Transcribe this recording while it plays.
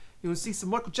You want to see some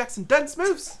Michael Jackson dance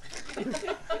moves?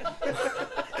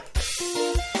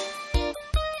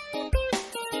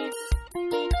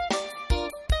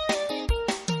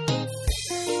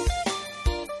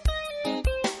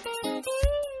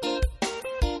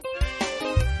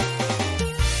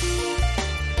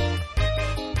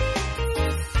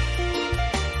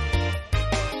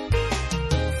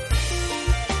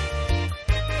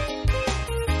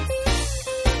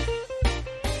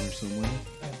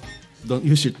 Don't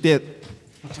use your tit.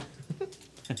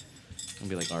 I'll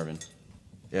be like Arvin.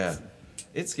 Yeah.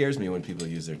 It scares me when people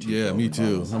use their teeth. Yeah, me too.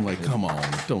 bottles. I'm like, come on,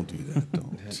 don't do that.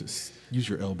 Don't just use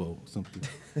your elbow, something.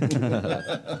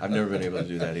 I've never been able to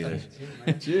do that either.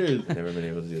 Cheers. Never been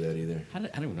able to do that either. I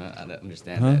don't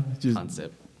understand Huh? that Just-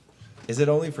 concept. Is it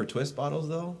only for twist bottles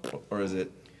though, or is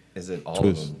it all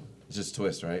Twist. of them? It's just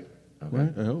twist, right? Okay.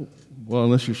 Right? I hope. Well,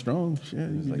 unless you're strong, shit. You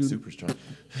It's can like do super strong.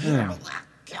 Yeah.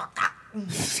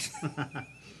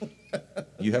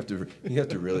 You have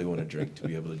to really want to drink to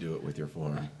be able to do it with your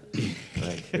forearm.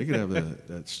 Like, They could have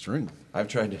that strength. I've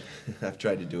tried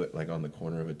to do it like on the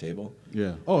corner of a table,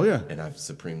 Yeah. Oh yeah. and I've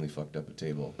supremely fucked up a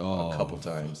table Oh. a couple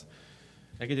times.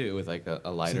 I could do it with like a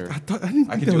lighter. I didn't I think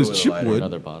could that do it was with a lighter. chipwood.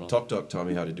 Another bottle. Talk taught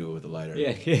me how to do it with a lighter. Yeah,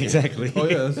 exactly. Oh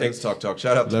yeah. Thanks, Talk.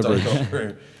 Shout out to Leverage. Talk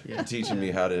for teaching me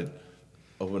how to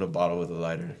open a bottle with a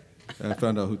lighter. I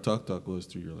found out who Talk was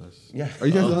through your last. Yeah. Are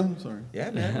you guys on? Sorry. Yeah,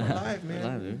 man, we're live, man.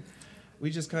 Live, dude. We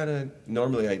just kind of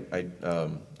normally I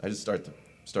just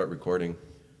start recording.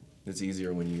 It's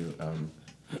easier when you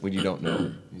don't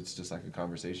know. It's just like a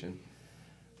conversation.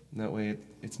 And that way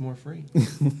it's more free.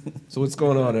 So what's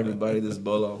going on, everybody? This is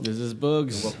Bolo. This is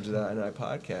Bugs. Welcome to the I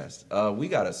podcast. We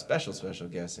got a special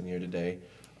guest in here today.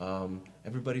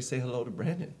 Everybody say hello to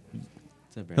Brandon.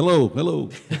 What's up, Brandon? Hello.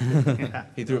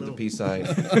 He threw up the peace sign.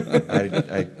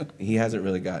 He hasn't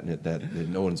really gotten it that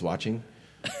no one's watching.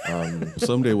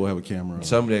 Someday we'll have a camera.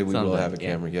 Someday we will Someday, have a yeah.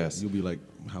 camera, yes. You'll be like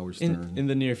Howard Stern. In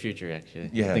the near future,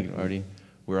 actually. Yeah. I think already.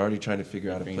 We're already trying to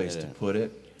figure out a Bring place that to up. put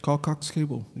it. Call Cox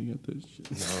Cable. You got this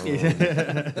shit.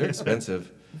 They're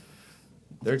expensive.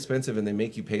 They're expensive, and they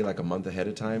make you pay like a month ahead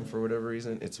of time for whatever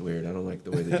reason. It's weird. I don't like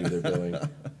the way they do their billing.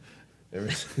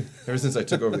 Ever since I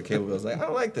took over the cable bill, I was like, I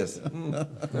don't like this.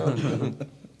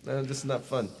 No, this is not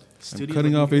fun. I'm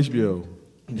cutting off HBO.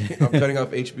 I'm cutting off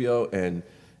HBO and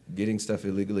getting stuff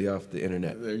illegally off the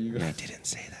internet. There you go. I didn't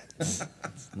say that.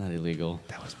 It's not illegal.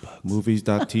 That was Bugs.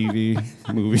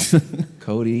 Movies.tv. Movies.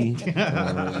 Cody.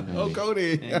 Oh,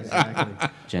 Cody.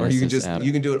 Exactly. Or you can Genesis app.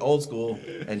 you can do it old school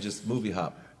and just movie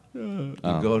hop. You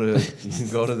go to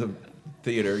the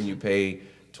theater and you pay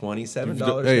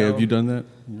 $27. Hey, now. have you done that?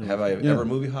 Have I Yeah. ever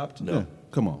movie hopped? No. Yeah.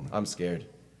 Come on. I'm scared.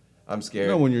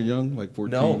 No, when you're young, like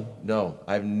 14. No.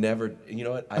 I've never. You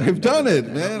know what? I've done it,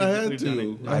 man. I had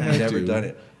to. I've never done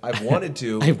it. I've wanted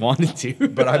to, I wanted to.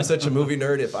 but I'm such a movie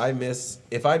nerd. If I miss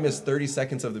 30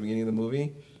 seconds of the beginning of the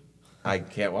movie, I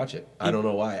can't watch it. I don't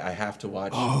know why. I have to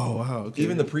watch. Oh, wow. Okay.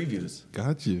 Even the previews.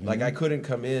 Got you. Like I couldn't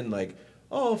come in like,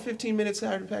 15 minutes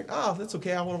after the pack. Oh, that's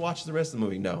okay. I want to watch the rest of the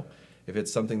movie. No, if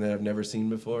it's something that I've never seen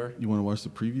before, You want to watch the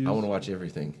previews? I want to watch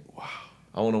everything. Wow.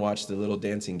 I want to watch the little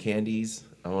dancing candies.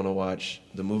 I want to watch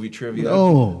the movie trivia.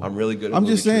 No. I'm really good at I'm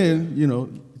movie just saying, trivia.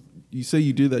 you say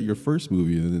you did that your first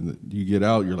movie, and then you get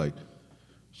out, you're like,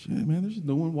 shit, man, there's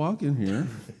no one walking here.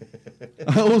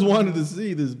 I always wanted to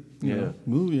see this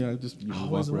movie. I just I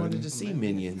walk always right wanted in. to see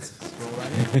Minions.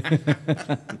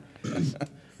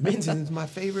 Minions is my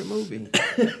favorite movie.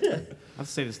 I'd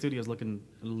say the studio's looking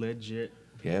legit.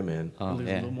 Yeah, man. Oh, Looks a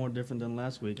yeah. little more different than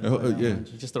last week. Oh, yeah.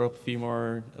 You just throw up a few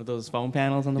more of those foam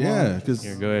panels on the wall. Yeah, 'cause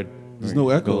you're good. There's no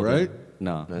echo, Golden. right?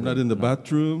 No. I'm not in the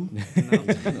bathroom. I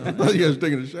thought you guys were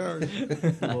taking a shower.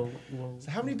 Well, So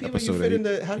how many people Episode you fit 8. in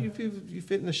the? How do you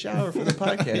fit in the shower for the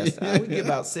podcast? We get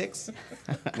about 6.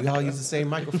 We all use the same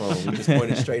microphone. We just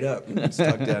point it straight up. And just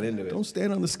tuck down into it. Don't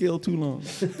stand on the scale too long.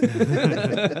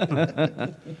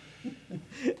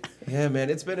 Yeah, man,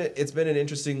 it's been an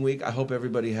interesting week. I hope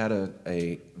everybody had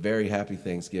a very happy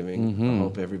Thanksgiving. I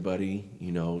hope everybody,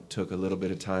 took a little bit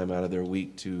of time out of their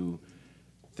week to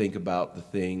think about the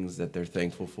things that they're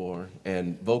thankful for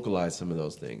and vocalize some of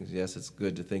those things. Yes, it's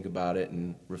good to think about it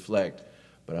and reflect,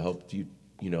 but I hope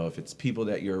if it's people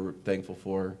that you're thankful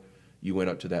for, you went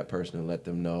up to that person and let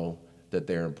them know that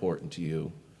they're important to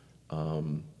you.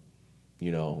 Damn,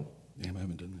 I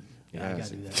haven't done that. I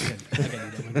Yes. gotta do that. I gotta do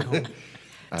that when I go home.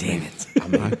 Damn it. I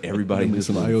mean, everybody in this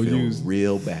some room feels IOUs.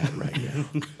 real bad right now.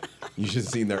 You should have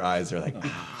seen their eyes. They're like,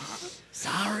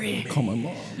 Sorry. Call my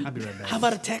mom. I'll be right back. How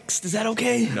about a text? Is that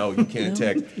okay? no, you can't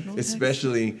text.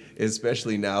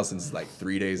 Especially now since it's like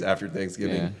 3 days after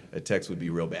Thanksgiving, Yeah. a text would be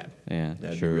real bad. Yeah,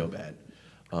 That'd sure. be real bad.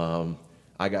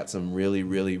 I got some really,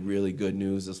 really, really good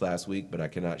news this last week, but I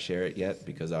cannot share it yet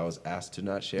because I was asked to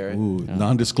not share it. Ooh,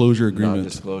 non-disclosure agreement.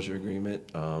 Non-disclosure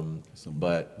agreement.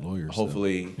 But lawyer stuff.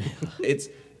 hopefully,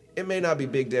 it may not be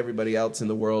big to everybody else in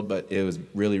the world, but it was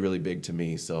really, really big to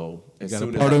me. So He as got, soon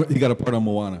a as part of, he got a part on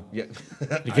Moana. yeah,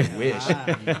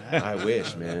 I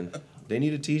wish, man. They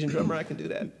need a Tajin drummer. I can do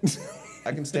that.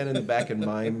 I can stand in the back and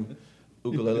mime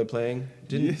ukulele playing.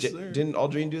 Yes, sir. Didn't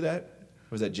Aldrine do that?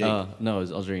 Or was that Jake? No, it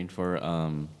was Aldrin for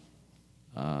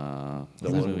The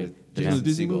one with The Jason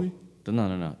Disney Segel. movie?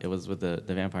 No. It was with the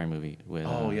vampire movie with.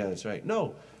 Oh yeah, that's right.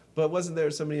 No, but wasn't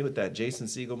there somebody with that Jason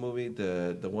Segel movie,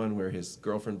 the one where his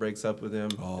girlfriend breaks up with him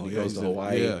and he goes he's to in-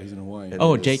 Hawaii? Yeah, he's in Hawaii. And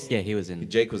Oh, then Jake. Yeah, he was in.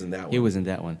 Jake was in that one. He was in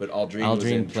that one. But Aldrin was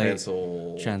in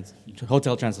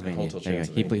Hotel Transylvania. Hotel There you go.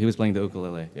 Transylvania. He was playing the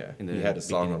ukulele. Yeah, in the he had a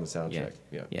song beginning. on the soundtrack.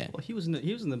 Yeah. Yeah. Well, he was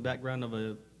in the background of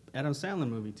a Adam Sandler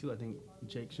movie too. I think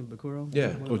Jake Shimbakuro. Yeah.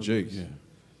 One of Oh, those Jake, movies. yeah.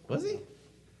 Was he?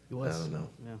 He was. I don't know.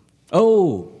 Yeah.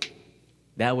 Oh,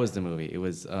 that was the movie. It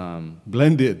was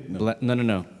Blended. No,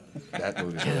 no. That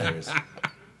movie's hilarious.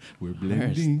 we're Where's-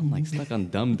 blending. I'm like stuck on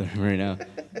Dum Dum right now.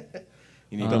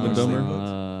 You need Dumb and to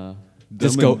Dumber?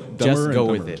 Just Dumb go. and- Just Dumber go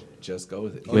and with Dumber. it. Just go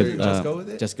with it. With Just go with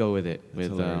it. Just go with it. With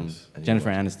hilarious. Jennifer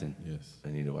Aniston. Yes. I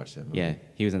need to watch that movie. Yeah,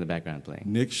 he was in the background playing.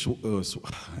 Nick,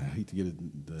 I hate to get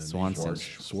it. The name Swanson.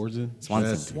 Swanson.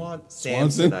 Swanson. Swanson.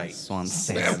 Samsonite.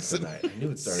 Swanson. Samsonite. I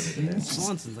knew it started with an S.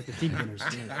 Swanson's like the teeth cleaners.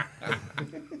 Yeah.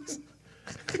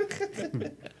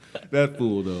 That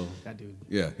fool though. That dude.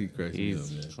 Yeah, he cracks me up.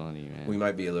 He's Man. funny, man. We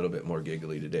might be a little bit more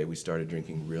giggly today. We started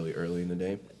drinking really early in the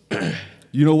day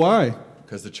You know why?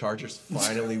 because the Chargers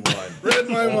finally won. Read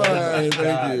my mind. God.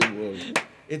 Thank you. Whoa.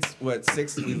 It's what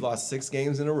 6? We've lost 6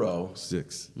 games in a row.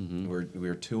 6.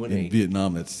 We're 2 and In 8.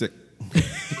 Vietnam, that's sick.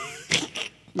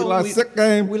 We Oh, lost 6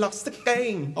 game. We lost the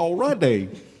game. Already.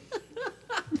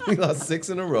 We lost 6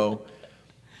 in a row,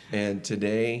 and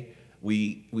today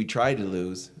we tried to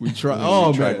lose. We tried.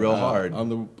 We tried real hard, on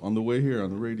the way here on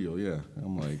the radio. Yeah,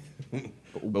 I'm like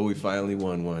but we finally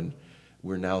won one.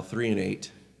 We're now 3 and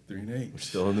 8. 3 and 8.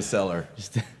 Still in the cellar,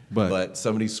 but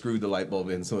somebody screwed the light bulb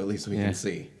in, so at least we Yeah. can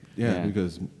see. Yeah, Yeah.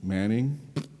 because Manning,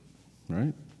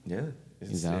 right? Yeah,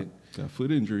 He's out. Got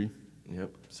foot injury.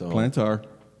 Yep. So Plantar.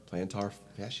 plantar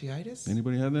fasciitis.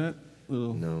 Anybody have that?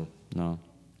 Little. No. No.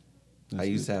 I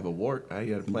used to have a wart. I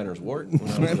had a plantar's wart when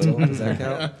I was little. Does that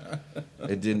count?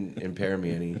 It didn't impair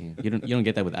me any. You don't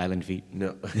get that with island feet.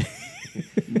 No.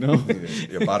 No.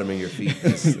 Your bottom of your feet,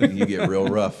 you get real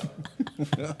rough.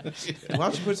 Why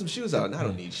don't you put some shoes on? I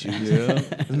don't need shoes. Yeah.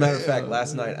 As a matter of fact,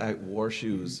 last night I wore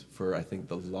shoes for I think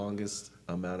the longest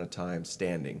amount of time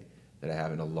standing that I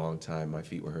have in a long time. My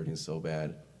feet were hurting so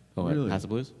bad. Oh, Really? House of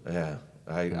Blues? Yeah,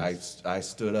 I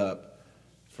stood up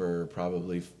for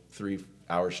probably 3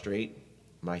 hours straight.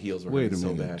 My heels were Wait a hurting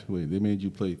so minute. bad. Wait, they made you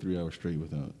play 3 hours straight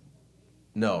without.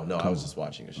 No, I was just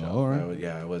watching a show. Oh, all right.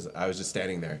 I was just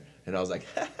standing there, and I was like,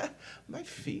 my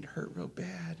feet hurt real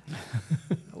bad.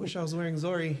 I wish I was wearing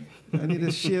Zori. I need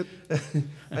a shit.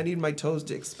 I need my toes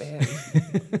to expand.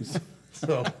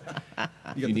 So, if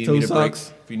the you need toe me to break,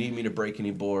 socks? if you need me to break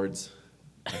any boards,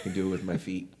 I can do it with my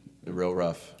feet. They're real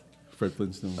rough. Fred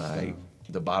Flintstone.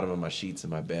 The bottom of my sheets in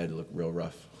my bed look real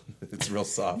rough. It's real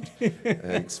soft. I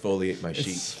exfoliate my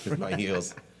sheets with my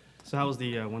heels. So how was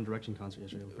the One Direction concert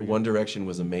yesterday? For you? One Direction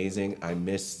was amazing. I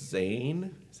missed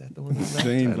Zayn. Is that the one that left?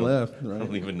 Zayn I don't- left, I right?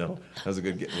 don't even know. That was a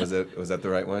good. Was that the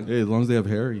right one? Hey, as long as they have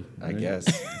Harry. I right?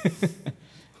 guess.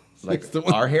 Like the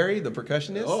one- our Harry, the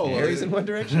percussionist. Oh, well, Harry's yeah. in One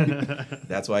Direction.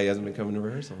 That's why he hasn't been coming to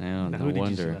rehearsal. No, Now, no who did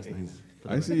you see wonder. last night?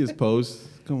 I see his posts.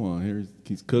 Come on,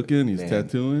 he's cooking. He's Man.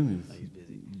 tattooing. He's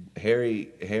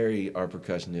busy. Harry, our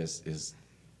percussionist, is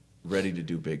ready to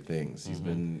do big things. He's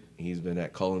been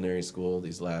at culinary school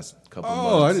these last couple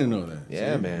months. Oh, I didn't know that.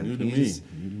 Yeah, See, man. New to me. He's-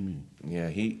 New to me. Yeah,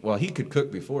 he could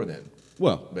cook before then.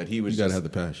 Well, But he was You gotta just- have the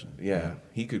passion. Yeah,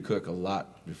 he could cook a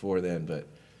lot before then, but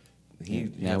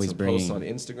he Now had he's some posts on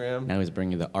bringing- Instagram. Now he's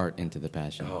bringing the art into the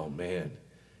passion. Oh man,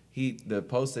 the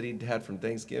post that he had from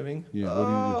Thanksgiving. Yeah. What did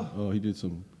he do? Oh, he did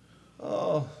some.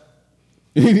 Oh.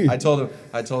 I told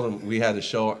him we had that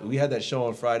show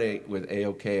on Friday with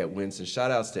AOK at Winston. Shout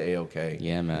outs to AOK.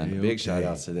 Yeah, man. Yeah. Big AOK. shout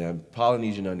outs to them.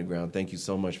 Polynesian Underground, thank you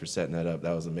so much for setting that up.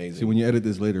 That was See, amazing. when you edit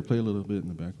this later, play a little bit in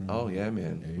the background. Oh yeah,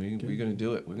 man. We're gonna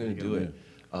do it. We're gonna do it.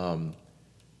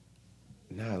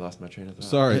 Now I lost my train of thought.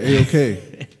 Sorry,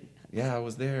 A-OK. Yeah, I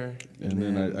was there. And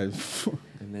then I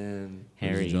and then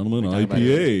Harry. Ladies and gentlemen, we're talking about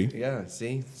IPA. yeah,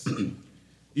 see,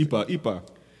 IPA.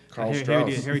 Carl Harry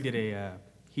Strauss. did a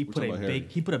he put talking a about Harry.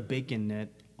 he put a bacon net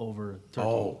over turkey.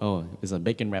 Oh, Oh, it's a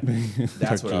bacon wrap.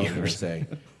 that's what I was turkey. going to say.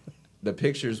 The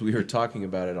pictures we were talking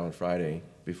about it on Friday.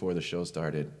 before the show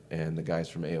started, and the guys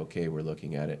from AOK were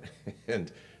looking at it,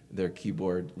 and their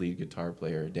keyboard lead guitar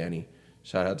player, Danny,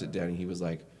 shout out to Danny, he was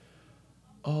like,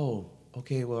 "Oh,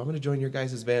 okay, well, I'm going to join your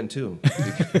guys' band too."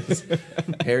 Because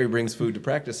Harry brings food to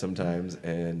practice sometimes,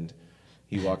 and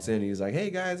he walks in and he's like, "Hey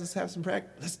guys, let's have some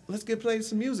practice. Let's get playing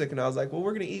some music." And I was like, "Well,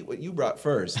 we're going to eat what you brought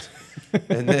first."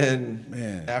 And then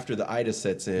Man. after the itis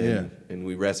sets in Yeah. and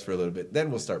we rest for a little bit, then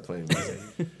we'll start playing music.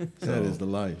 That is the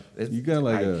life. It's- You got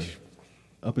like I- a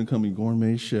up and coming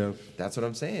gourmet chef, That's what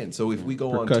I'm saying. So if we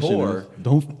go on percussionist. tour,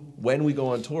 Don't when we go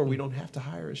on tour, we don't have to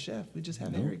hire a chef. We just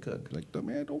have Harry cook. like the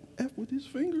man. Don't f with his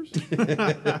fingers.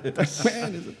 That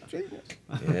man is a genius.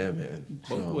 Yeah, man.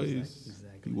 Both So, ways,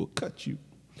 Exactly. he will cut you.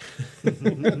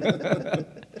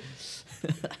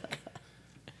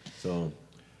 So,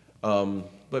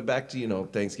 but back to,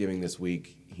 Thanksgiving this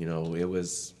week, it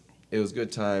was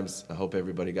good times. I hope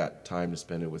everybody got time to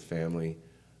spend it with family.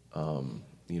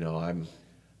 I've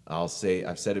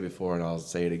said it before and I'll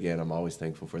say it again. I'm always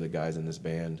thankful for the guys in this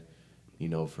band,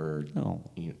 for, Oh.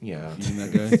 yeah. You know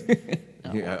that guy?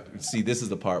 Yeah. See, this is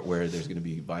the part where there's going to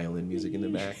be violin music in the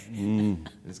back. And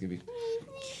it's going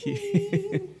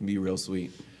to be real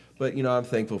sweet. But, I'm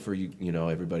thankful for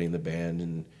everybody in the band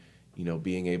and,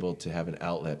 being able to have an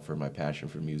outlet for my passion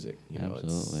for music.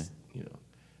 Absolutely. It's,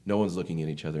 no one's looking at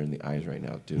each other in the eyes right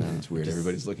now, dude. It's weird.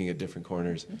 Everybody's looking at different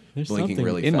corners, There's blinking something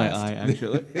really in fast. my eye,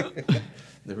 actually.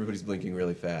 Everybody's blinking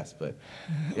really fast, but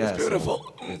yeah, it's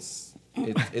beautiful. It's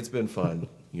been fun.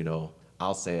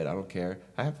 I'll say it. I don't care.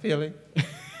 I have feelings.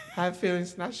 I have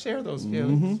feelings, and I share those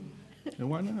feelings. And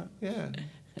why not? Yeah.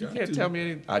 You Got can't to. tell me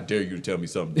anything. I dare you to tell me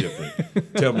something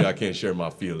different. Tell me I can't share my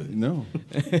feelings. No.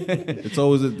 It's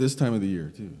always at this time of the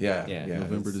year too. Yeah. Yeah.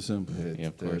 November, it's- December. Yeah,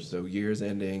 of course. The year's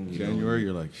ending. January,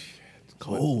 you're like, shit, it's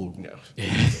cold. No.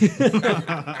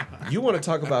 You want to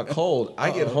talk about cold?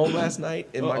 I get home last night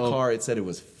in my car. It said it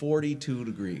was 42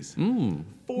 degrees.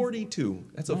 42.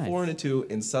 That's a Nice. 4 and a 2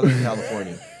 in Southern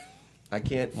California. I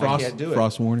can't do it.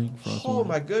 Frost warning. Oh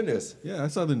my goodness. Yeah, I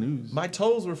saw the news. My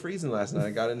toes were freezing last night.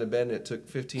 I got into bed and it took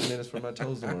 15 minutes for my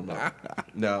toes to warm up.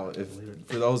 Now,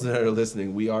 for those that are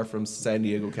listening, we are from San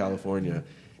Diego, California.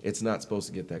 It's not supposed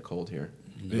to get that cold here.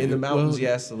 In the mountains, Well,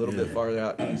 yes, a little bit farther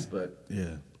out east, but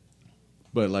Yeah.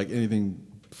 But like anything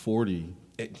 40,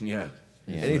 yeah.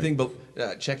 Anything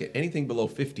check it. Anything below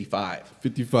 55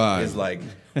 55 is like,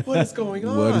 what is going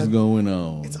on? what is going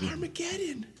on? It's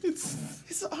Armageddon.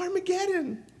 It's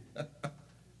Armageddon.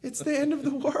 It's the end of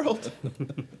the world.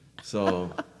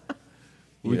 So,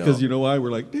 Because you know why?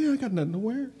 We're like, damn, I got nothing to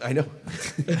wear. I know.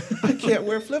 I can't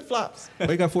wear flip flops.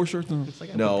 I got 4 shirts on. I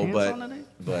got No, pants but on today?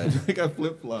 but I got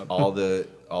flip flops. all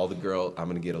the girl, I'm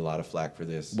gonna get a lot of flack for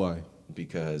this. Why?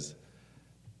 Because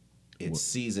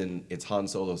it's Han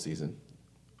Solo season.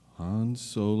 Han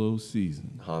Solo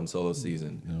season. Han Solo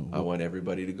season. No. I want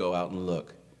everybody to go out and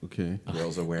look. Okay.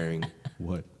 Girls are wearing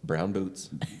What? brown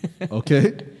boots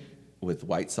Okay. with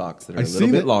white socks that are I a little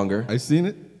seen bit it. longer, I seen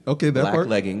it. Okay, that black part.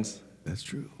 leggings, That's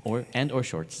true. Or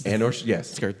shorts. and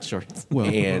yes, Skirt shorts. Well,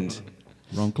 and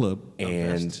wrong club.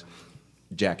 and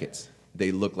jackets.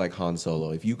 They look like Han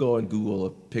Solo. If you go and Google a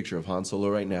picture of Han Solo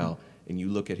right now and you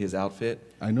look at his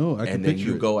outfit, I know. I can and then picture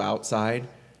you it. go outside,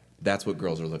 that's what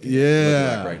girls are looking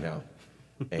Yeah. like right now.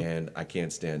 And I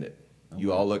can't stand it.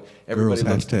 You all look. Everybody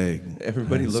Girls looks. hashtag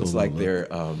Everybody Han looks Solo like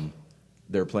look.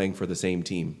 they're playing for the same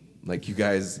team. Like you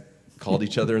guys called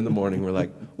each other in the morning. We're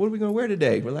like, what are we gonna wear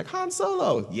today? We're like Han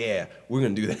Solo. Yeah, we're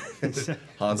gonna do that.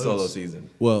 Han Solo season.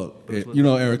 Well,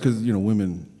 Eric, because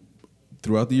women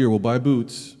throughout the year will buy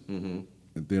boots.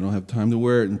 They don't have time to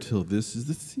wear it until this is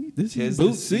this is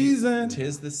boot season.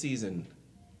 Tis the season.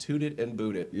 Toot it and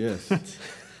boot it. Yes.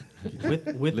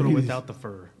 With or without the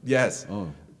fur. Yes.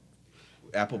 Oh.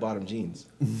 Apple bottom jeans.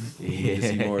 We need to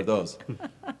see more of those.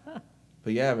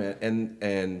 But yeah, man,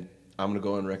 and I'm gonna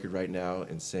go on record right now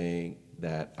and saying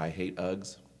that I hate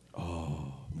Uggs.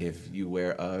 Oh. If you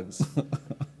wear Uggs,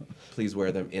 please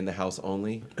wear them in the house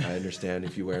only. I understand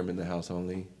if you wear them in the house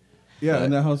only. Yeah, But-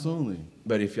 in the house only.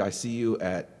 But if I see you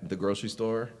at the grocery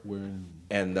store Wearing.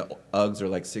 and the Uggs are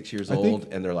like 6 years I think- old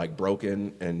and they're like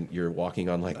broken and you're walking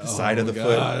on like the side of the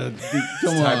God. foot.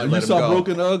 Come time to on, let you 'em saw go.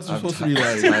 broken Uggs. They're I'm supposed to be like.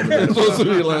 it's time to let 'em They're supposed to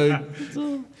go. be like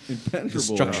impenetrable. The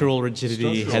structural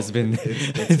rigidity has been.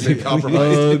 It's been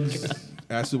compromised. Uggs,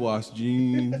 acid wash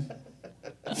jeans.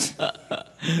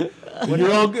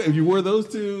 You're all good. If you wear those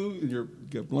two, you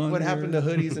got blonde. What hair. happened to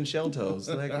hoodies and shell toes?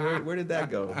 Like, where did that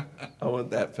go? I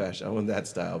want that fashion. I want that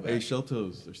style back. Hey, shell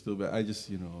toes are still bad. I just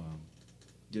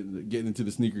getting into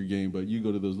the sneaker game, but you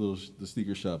go to those the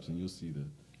sneaker shops and you'll see the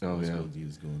Oh, yeah.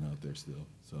 Adidas going out there still.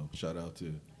 So shout out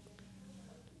to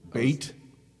Bait.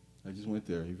 I just went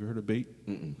there. Have you heard of Bait?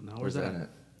 No, where's that at?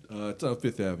 It's on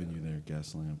Fifth Avenue there,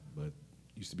 Gaslamp, but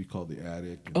used to be called the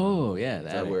Attic. Oh yeah, Is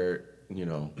that where, you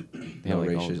know, Yeah,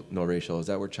 like no racial? Is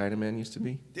that where Chinaman used to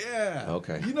be? Yeah.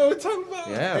 Okay. You know what I'm talking about?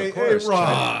 Yeah, hey, of course. Hey,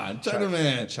 Ron,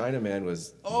 Chinaman. Chinaman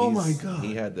was. Oh my God.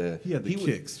 He had the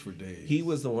kicks for days. He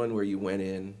was the one where you went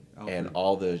in and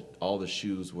all the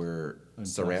shoes were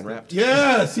saran wrapped.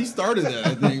 Yes, he started that.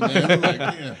 I think, man. I'm like,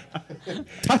 yeah.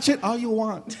 Touch it all you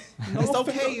want. It's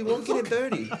okay. You won't get it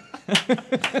dirty.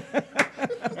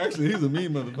 Actually, he's a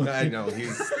mean motherfucker. I know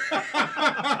he's.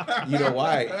 You know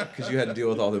why? Because you had to deal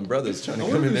with all them brothers trying to I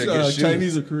come wonder in if there and he's get shoes.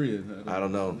 Chinese or Korean. I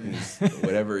don't know. He's,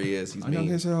 whatever he is, he's I know mean.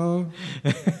 he's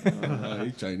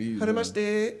he's Chinese.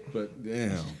 But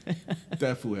damn,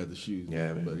 that fool had the shoes.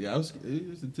 Yeah, man. But yeah, it was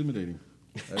intimidating.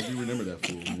 I do remember that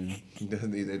fool, man. He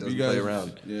doesn't You play guys-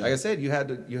 around. yeah. Like I said, you had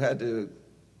to,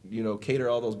 you know, cater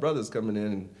all those brothers coming in.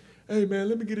 And, hey man,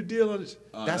 let me get a deal on this.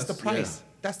 That's the price. yeah.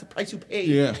 That's the price you paid.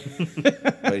 Yeah.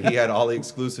 But he had all the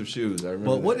exclusive shoes. I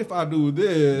remember. But what if I do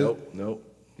this? Nope.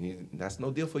 That's no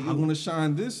deal for you. I'm gonna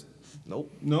shine this.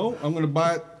 Nope. No, I'm gonna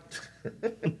buy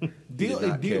it. He Deal did a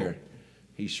not deal. care.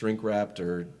 He shrink wrapped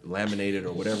or laminated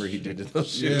or whatever he did to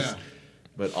those shoes. Yeah.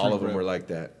 But all of them Shrink were wrap. like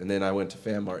that. And then I went to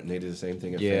FanMart and they did the same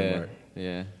thing at Yeah, FanMart.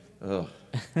 yeah. Oh,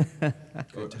 I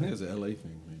think it's an LA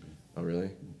thing, maybe. oh really?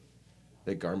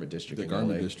 The Garment District. The in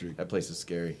Garment LA. District. That place is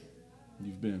scary.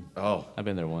 You've been Oh, I've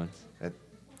been there once. that,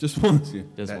 just once. Yeah.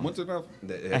 Just once enough.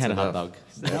 I had a hot dog.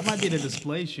 That might be the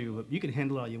display shoe, but you can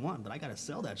handle it all you want. But I gotta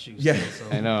sell that shoe. Yeah.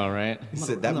 Still, so I know, right? He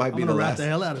said that might be I'm the gonna wrap last. the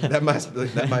hell out of it.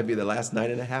 That might be the last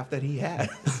night and a half that he has.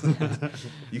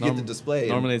 You get the display. and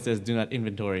Normally it says "do not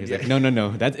inventory." He's like, "No,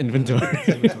 that's inventory."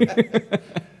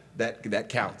 that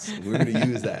counts. We're gonna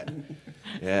use that.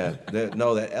 Yeah.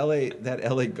 That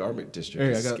LA Garment District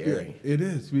Hey, is scary. yeah, it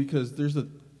is because there's a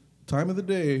time of the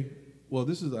day. Well,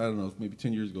 this is I don't know, maybe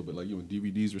 10 years ago, but like when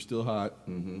DVDs were still hot,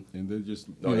 and they're just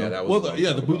Oh, yeah, that was a well, long yeah,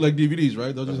 time the ago. bootleg DVDs,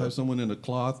 right? They'll just have someone in a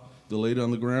cloth, they lay it on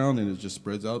the ground, and it just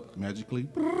spreads out magically.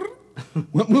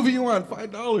 What movie you want?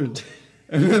 $5,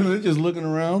 and then they're just looking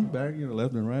around, back,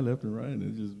 left and right, and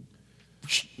it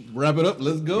just wrap it up.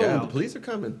 Let's go. Yeah, the police are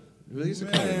coming. The police are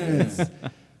coming.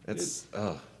 That's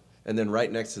and then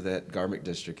right next to that Garment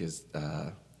District is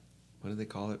what do they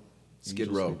call it? Skid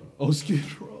Row. Oh,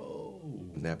 Skid Row.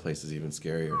 And that place is even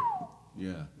scarier.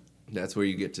 Yeah. That's where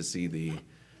you get to see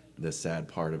the sad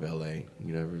part of LA.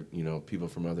 You know, people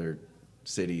from other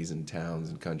cities and towns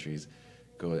and countries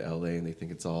go to LA and they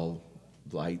think it's all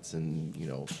lights and,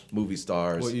 movie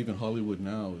stars. Well, even Hollywood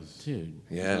now is Dude.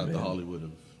 Yeah, not the man.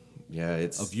 Hollywood Yeah,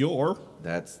 it's of yore.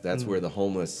 that's where the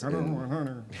homeless and, No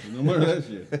more of that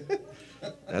shit.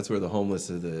 that's where the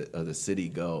homeless of the city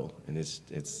go, and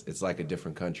it's like a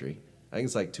different country. I think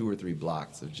it's like 2 or 3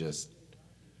 blocks of just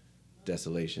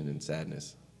desolation and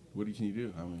sadness. What can you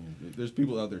do? I mean, there's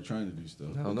people out there trying to do stuff.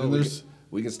 I don't And know. there's,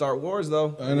 We can start wars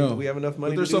though. I know. We have enough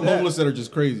money. But there's to do some that. homeless that are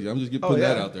just crazy. I'm just putting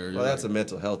that out there. Well, that's a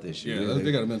mental health issue. yeah.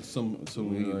 They got to mention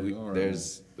some. We, all right,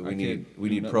 there's I we can't need do we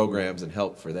need nothing. programs and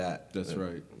help for that. That's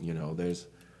right.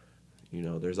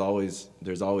 There's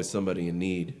always somebody in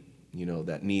need,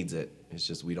 that needs it. It's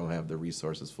just we don't have the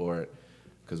resources for it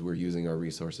because we're using our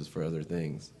resources for other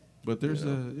things. But there's I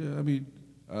mean,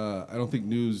 I don't think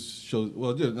news shows.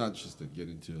 Well, not just to get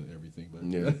into everything, but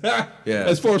Yeah.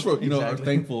 As far as our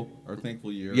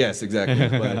thankful year. Yes, exactly.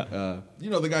 But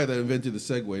the guy that invented the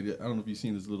Segway. I don't know if you've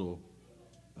seen his little.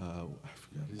 I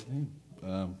forgot his name.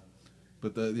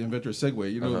 But the inventor of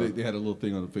Segway. They had a little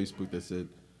thing on Facebook that said,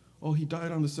 "Oh, he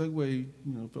died on the Segway.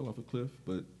 Fell off a cliff."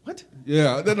 But What?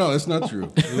 yeah, no, that's not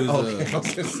true. It was, Okay, I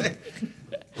was gonna say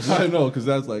I know, because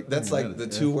that's that's man, like that the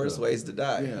is 2 effed worst up. ways to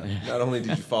die. Yeah. Not only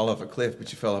did you fall off a cliff,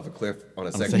 but you fell off a cliff on a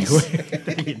a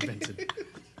Segway. He invented.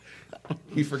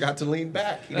 He forgot to lean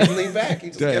back. He didn't lean back. He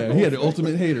just kept Damn, he had the going.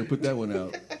 ultimate hater. Put that one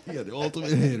out. He had the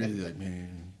ultimate hater. He's like,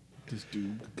 man, this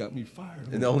dude got me fired.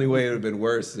 And the only way it would have been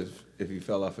worse if he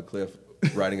fell off a cliff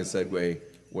riding a Segway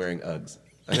wearing Uggs.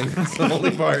 I think that's the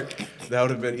only part that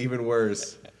would have been even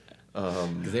worse.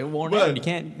 Because they were worn But- out. You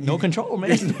can't, no control,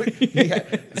 man. He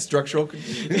had structural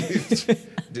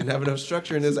didn't have enough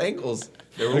structure in his ankles.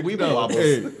 There were weeble No, wobbles.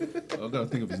 hey, I'll gotta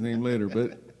think of his name later,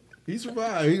 but he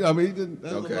survived. He didn't.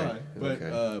 That's Okay, a lie. But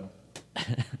okay.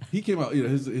 he came out.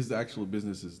 His actual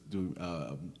business is doing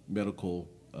medical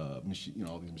machine.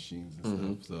 All these machines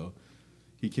and stuff. So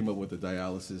he came up with a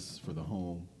dialysis for the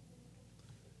home,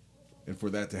 and for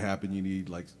that to happen, you need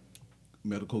like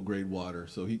medical grade water.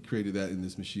 So he created that in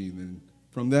this machine. And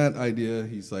from that idea,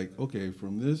 he's like, okay,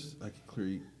 from this, I can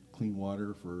create clean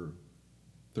water for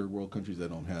third world countries that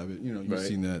don't have it. You've Right.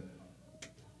 seen that,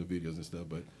 the videos and stuff.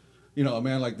 But you know, a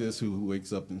man like this who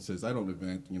wakes up and says, "I don't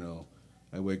invent,"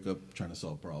 I wake up trying to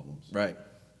solve problems. Right.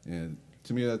 And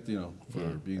to me, that for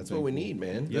being That's what we thankful. need,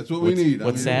 man. That's what we need.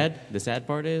 What's sad? The sad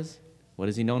part is, what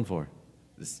is he known for?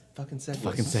 This fucking segue.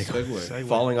 Fucking segue. Segway.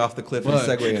 Falling off the cliff and But-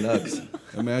 Segway and Uggs.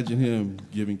 Imagine him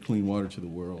giving clean water to the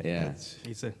world. Yeah.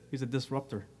 He's a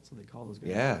disruptor. That's what they call those guys.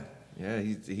 Yeah.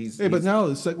 He's. Hey, but he's- now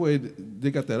the Segway,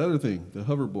 they got that other thing, the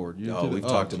hoverboard. You Oh, into we've the-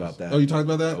 talked geez. about that. Oh, you talked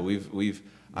about that? Oh,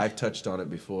 I've touched on it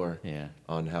before. Yeah.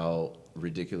 On how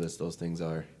ridiculous those things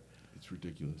are. It's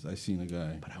ridiculous. I seen a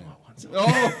guy. But I want one.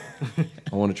 Oh,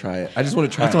 I want to try it. I just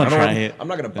want to try it. wanna I don't try wanna- it. I'm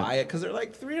not gonna buy it because they're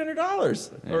like $300,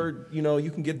 or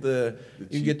you can get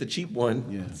the cheap one.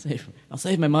 yeah. I'll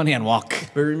save my money and walk.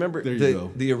 But remember, There you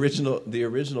go. the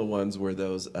original ones were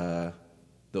those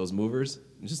movers,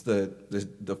 just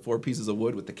the 4 pieces of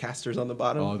wood with the casters on the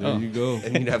bottom. Oh, there you go.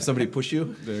 And you'd have somebody push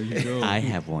you. There you go. I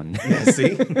have one. Yeah,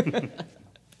 see?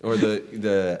 Or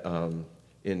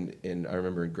in I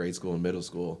remember in grade school and middle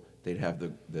school, they'd have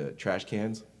the trash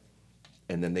cans,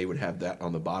 and then they would have that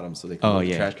on the bottom so they could put the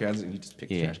yeah. trash cans, and you just pick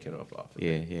the Yeah. trash can off.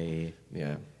 Yeah.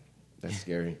 Yeah, that's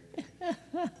scary.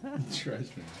 Trash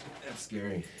can. That's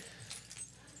scary.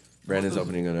 Brandon's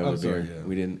opening another I'm sorry, beer.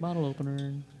 yeah. Bottle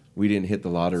opener. We didn't hit the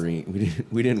lottery.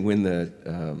 We didn't win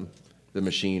the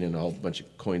machine, and a whole bunch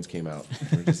of coins came out.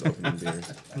 We're just opening beers.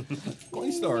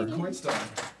 Coinstar.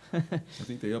 I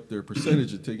think they upped their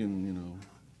percentage of taking,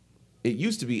 It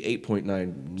used to be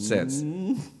 8.9 cents.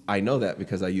 I know that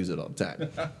because I use it all the time.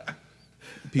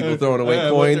 People throwing away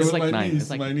I went there coins. with It's like my 9. niece. It's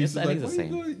like- My niece it's- I is think like, it's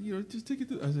the "Why you going, just take it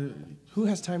to," I said, Who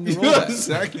has time to roll yeah, that?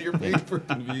 exactly. You're paying for Who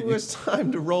convenience. has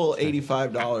time to roll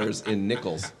 $85 in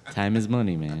nickels? Time is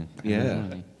money, man. Time is Yeah.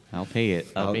 money. I'll pay it.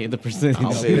 I'll pay the percentage.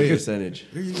 I'll pay the percentage.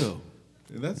 There you go.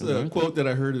 And that's a quote that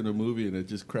I heard in a movie, and it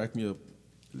just cracked me up.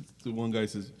 The one guy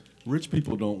says, "Rich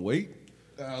people don't wait."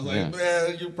 I was like, Yeah.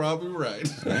 "Man, you're probably right."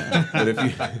 But if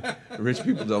you rich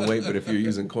people don't wait, but if you're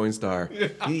using Coinstar,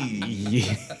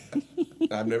 Yeah.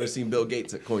 I've never seen Bill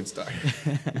Gates at Coinstar.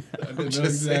 I didn't know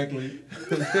Just saying.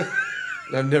 exactly.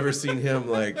 I've never seen him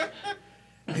like,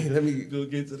 hey, let me. Bill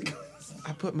Gates.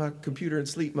 I put my computer in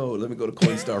sleep mode. Let me go to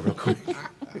Coinstar real quick.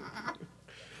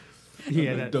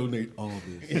 Yeah, I'm gonna that donate all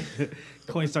this.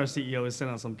 Coinstar CEO is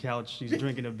sitting on some couch. He's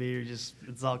drinking a beer.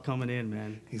 It's all coming in,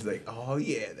 man. He's like, oh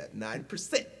yeah, that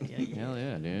 9%. Hell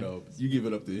yeah, dude. No, you give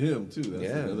it up to him too. That's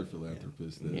Yeah. another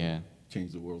philanthropist that Yeah.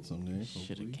 change the world someday. Should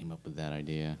hopefully. have came up with that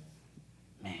idea.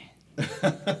 Man.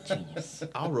 Genius.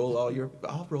 I'll roll all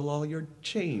your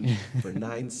change for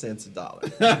 9 cents a dollar.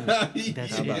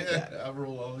 That's How about it. that? I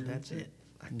roll all your That's it.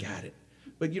 I got it.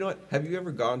 But you know what? Have you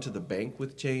ever gone to the bank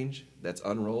with change that's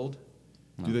unrolled?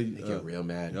 Do they, They get real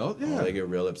mad. oh, yeah. They get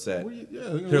real upset. Well, yeah, they're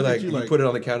gonna They're look at like, you you like- put it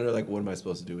on the counter. They're like, what am I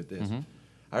supposed to do with this?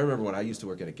 I remember when I used to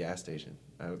work at a gas station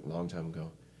a long time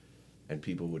ago, and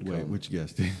people would Wait, come. which gas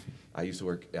station? I used to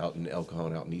work out in El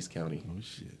Cajon, out in East County. Oh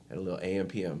shit. At a little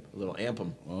AM/PM, a little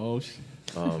Ampum. Oh shit.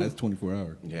 That's 24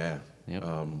 hours. Yeah. Yep.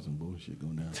 Some bullshit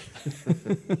going down.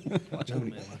 Watch out,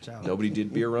 man. Watch out. Nobody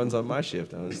did beer runs on my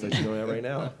shift. I'll just let you know that right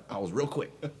now. I was real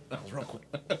quick.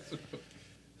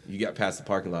 You got past the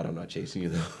parking lot. I'm not chasing you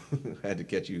though. I had to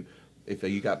catch you. If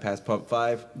you got past pump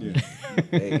 5, Yeah.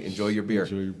 hey, enjoy your beer.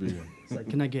 Enjoy your beer. It's like,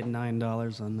 can I get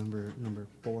 $9 on number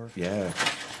 4? Yeah.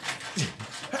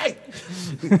 Hey.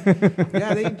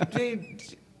 Yeah, they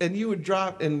and you would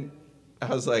drop, and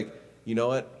I was like, you know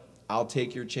what? I'll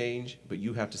take your change, but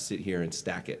you have to sit here and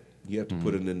stack it. You have to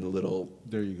put it in the little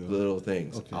There you go. little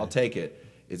things. Okay. I'll take it.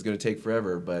 It's gonna take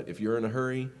forever, but if you're in a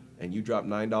hurry and you drop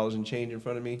 $9 in change in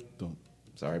front of me, Don't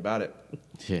sorry about it.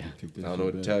 Yeah. take I this. don't know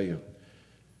what to tell you.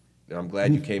 And I'm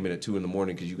glad you came in at 2 a.m.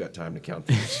 because you got time to count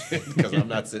this shit. Because I'm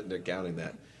not sitting there counting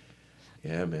that.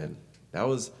 Yeah, man. That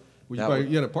was. Well, that was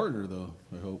you had a partner though.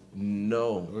 I hope.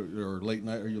 no. Or late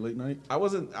night? Are you late night? I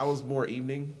wasn't. I was more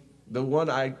evening. The one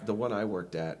I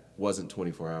worked at wasn't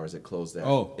 24 hours. It closed at.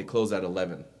 Oh. It closed at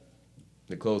 11.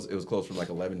 It was closed from like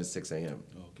 11 to 6 a.m.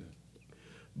 Okay.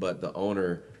 But the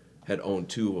owner had owned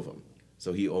 2 of them,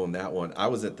 so he owned that one. I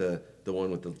was at the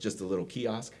one with just a little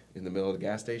kiosk in the middle of the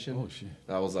gas station. Oh, shit.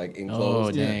 I was like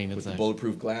enclosed. Oh, dang, with that's the actually-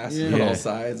 bulletproof glass Yeah. on all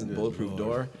sides and bulletproof Lord.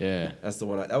 door. Yeah. That's the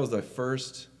one. That was the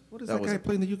first. What is that that, was guy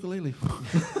playing the ukulele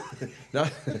for? No.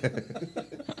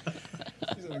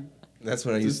 That's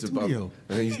when I It's used a to bump. studio.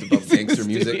 I used to bump gangster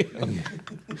music.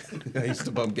 I used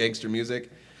to bump gangster music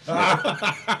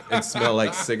and smell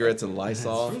like cigarettes and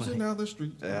Lysol. Cruising down the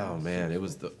street. Oh man, it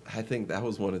was the. I think that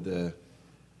was one of the.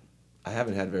 I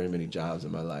haven't had very many jobs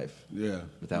in my life, Yeah.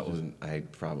 but that one I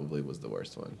probably was the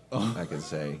worst one. Oh. I can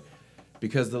say,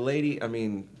 because the lady, I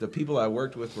mean, the people I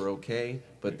worked with were okay,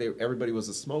 but everybody was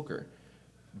a smoker.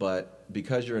 But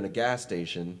because you're in a gas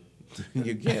station,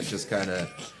 You can't just kind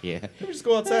of Yeah. just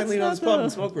go outside and lean on this pump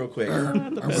and smoke real quick.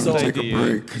 So take a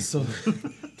break. So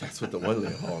that's what the one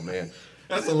lady. Oh man,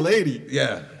 That's a lady.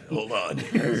 yeah. Hold on.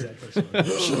 Should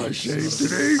I shave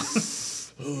today?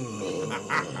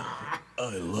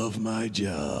 I love my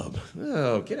job.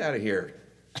 Oh, get out of here.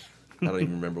 I don't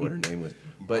even remember what her name was.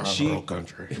 But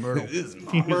Country.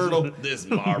 this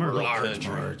Marlboro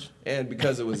country. And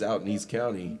because it was out in East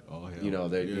County, Oh, hell, you know,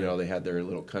 yeah. they had their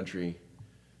little country.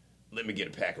 Let me get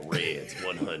a pack of Reds,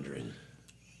 100.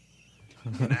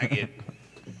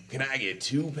 Can I get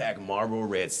 2-pack Marlboro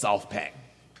Red soft pack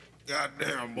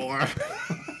Goddamn, boy.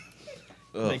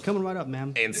 Hey, coming right up,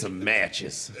 ma'am. and some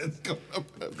matches?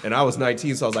 And I was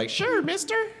 19, so I was like, sure,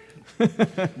 mister.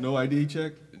 No ID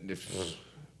check?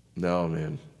 No,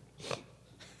 man.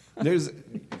 There's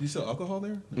You sell alcohol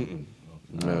there?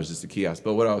 No, it was just a kiosk.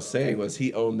 But what I was saying was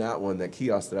he owned that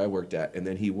kiosk that I worked at, and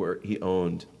then he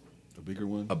owned A bigger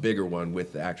one? a bigger one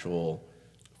with the actual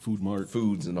Food Mart.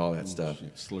 foods and all that stuff.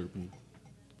 Shit, Slurpee.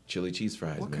 Chili cheese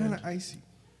fries, What man. kind of icy?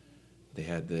 They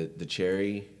had the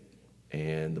cherry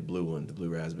and the blue one, the blue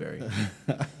raspberry.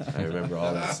 I remember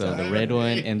all that So stuff. the red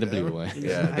one and the blue one.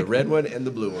 Yeah, the red one and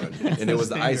the blue one, and it was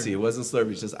the icy. It wasn't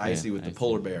Slurpee, it's just icy with the icy.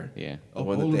 polar bear. Yeah. The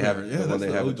one that they have, the one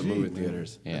they have at the movie man.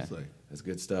 theaters. Yeah. That's like That's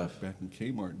good stuff. back in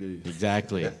Kmart days.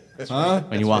 Exactly. Huh?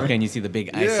 When you walk in, you see the big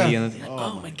icy, Yeah. and it's like,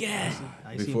 oh my god.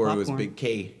 Icy Before it was popcorn. Big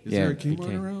K. Is Yeah, there a big Kmart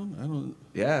K. around? I don't.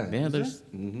 Yeah. Yeah, there's.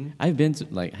 I've been to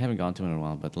I haven't gone to it in a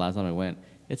while, but the last time I went,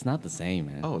 it's not the same,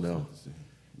 man. Oh no.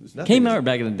 Nothing Kmart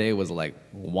back in the day was like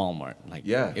Walmart. Like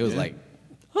Yeah. it was Yeah. like,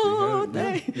 oh,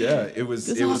 dang. Yeah, it was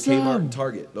That's Kmart awesome. and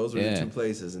Target. Those were the Yeah. two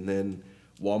places, and then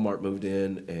Walmart moved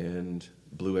in and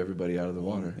blew everybody out of the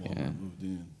water Walmart moved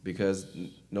in. because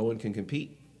no one can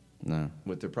compete No,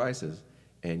 with their prices.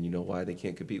 And you know why they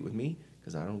can't compete with me?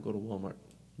 Because I don't go to Walmart.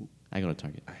 I go to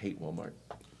Target. I hate Walmart.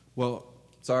 Well,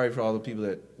 Sorry for all the people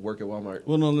that work at Walmart.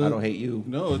 well, no, I don't hate you.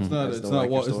 No, it's not. I just It's don't not.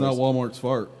 like your It's not stores. Walmart's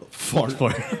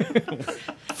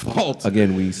fault.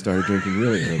 Again, we started drinking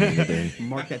really early today.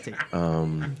 Mark that tape.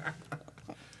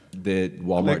 That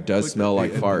Walmart does smell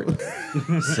like fart,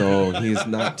 so he's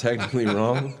not technically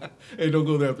wrong. Hey, don't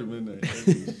go there after midnight.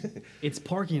 It's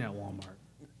parking at Walmart.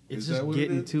 It's Is just that what it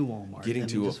getting is? to Walmart. Getting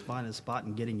and to just find a spot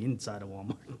and getting inside of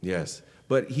Walmart. Yes,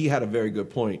 but he had a very good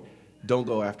point. Don't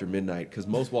go after midnight because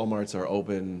most Walmarts are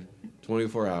open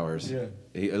 24 hours. Yeah.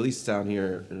 At least down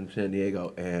here in San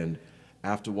Diego, and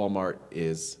after Walmart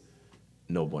is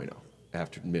no bueno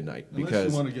after midnight Unless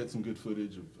because you want to get some good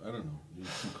footage of, I don't know,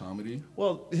 some comedy.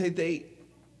 well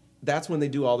that's when they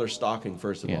do all their stocking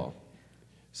first of Yeah. all.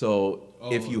 So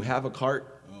if Oh. you have a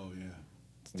cart, Oh yeah.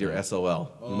 you're SOL.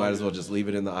 You Oh, might as well yeah. just leave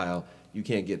it in the aisle. You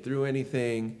can't get through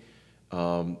anything.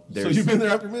 So There's you've been there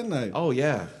after midnight. oh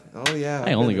yeah.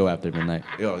 I only go after midnight.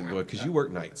 because you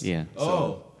work nights. Yeah.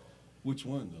 Oh, which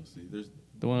one though? See, there's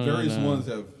The one various ones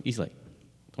have. East Lake,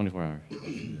 24 hours. Yeah,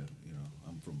 you know,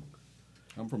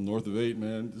 I'm from north of 8,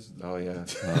 man. This is, Oh yeah.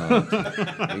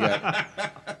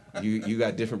 You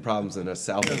got different problems than us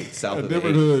south a of the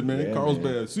different 8. hood, man. Yeah,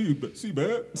 Carlsbad. See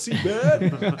bad. See bad?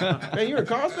 Man, you're in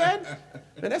Carlsbad?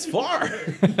 Man, that's far.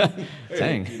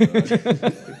 Dang.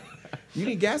 You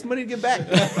need gas money to get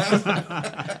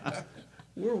back.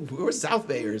 we're South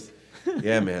Bayers.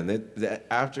 Yeah, man. That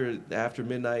after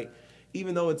midnight,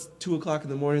 even though it's 2:00 in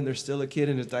the morning, there's still a kid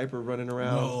in his diaper running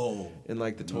around No. in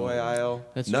like the toy aisle.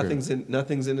 That's nothing's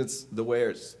in its the way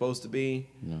it's supposed to be.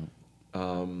 No.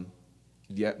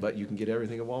 Yeah, but you can get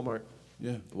everything at Walmart.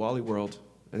 Yeah. Wally World.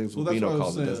 I think it's Well, what that's what Bino I was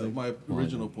calls it, doesn't saying. it? My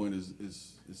original point is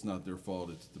it's not their fault.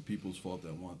 It's the people's fault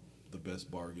that want the best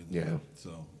bargain. Yeah.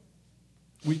 So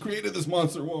we created this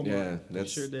monster Walmart. Yeah,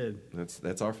 that's Sure did.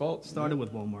 That's our fault. Started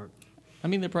with Walmart. I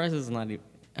mean, the price is not even.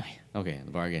 Okay,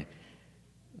 the bargain.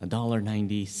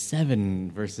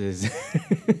 $1.97 versus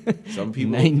Some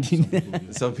people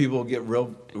 99. Some people get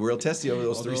real testy over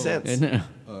those 3 Although- cents.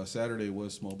 No. Saturday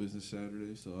was Small Business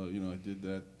Saturday, so I did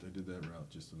that. I did that route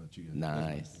just to let you guys.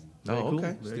 Nice. Oh, Very cool.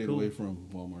 okay. Very Stayed cool. away from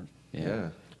Walmart. Yeah.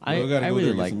 I Well, gotta I go really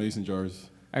there, get like some mason jars.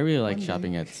 I really like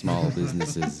shopping at small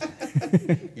businesses.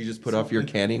 You just put off your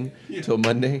canning till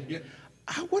Monday. Yeah.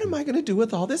 What am I going to do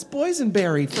with all this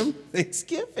boysenberry from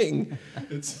Thanksgiving?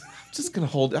 It's I'm just going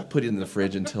to I'll put it in the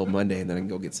fridge until Monday, and then I can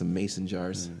go get some mason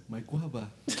jars. my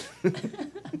guava.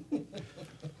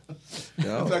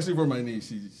 No? It's actually for my niece.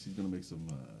 She's gonna make some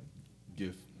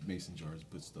gift mason jars,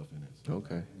 put stuff in it. So,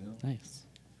 Okay. you know? Nice.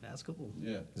 That's cool.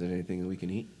 Yeah. Is there anything that we can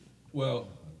eat? Well,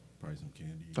 probably some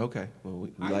candy. Okay. Well,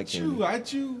 we like candy.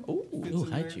 Haichu. Ooh. Fits Ooh, in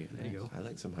there. haichu. There you go. I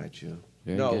like some haichu.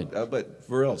 Very no, good. But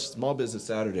for real, Small Business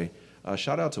Saturday.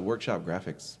 Shout out to Workshop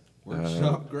Graphics.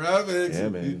 Workshop graphics. Yeah,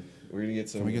 man. We're gonna get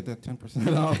some. Can we get that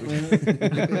 10% off,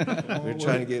 man? We're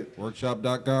trying to get.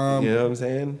 Workshop.com. You know what I'm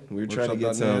saying? We're trying to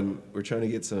get some. Workshop.net. We're trying to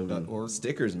get some .org.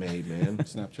 stickers made, man.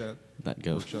 Snapchat. That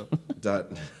go. Workshop.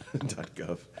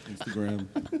 .gov. Instagram.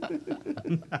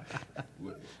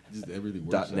 Just everything.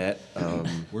 .net.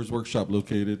 Where's Workshop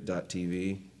located?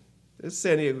 .tv. It's a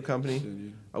San Diego company. San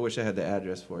Diego. I wish I had the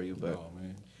address for you, but Oh,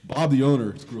 man. Bob, the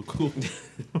owner. It's real cool.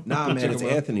 nah, man, Check it's him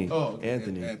out. Anthony. Oh,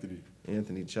 Anthony. Anthony.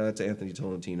 Anthony. Shout out to Anthony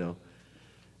Tolentino.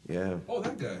 Yeah. Oh,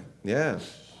 that guy. Yeah.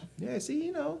 Yeah,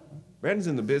 see, Brandon's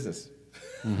in the business.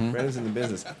 Brandon's in the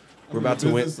business. We're about to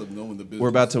win. Business of knowing the business. We're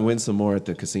about to win some more at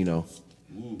the casino.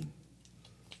 Ooh.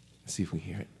 Let's see if we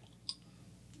hear it.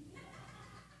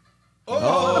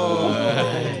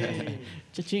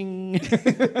 Cha-ching.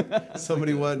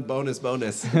 Somebody won bonus.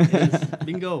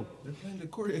 Bingo. They're playing the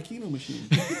Corey Aquino machine.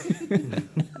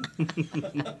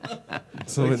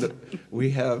 So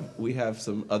we have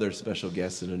some other special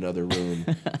guests in another room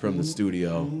from the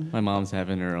studio. My mom's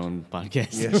having her own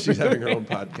podcast. Yeah, she's having her own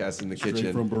podcast in the Straight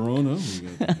kitchen. from Verona.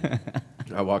 We got-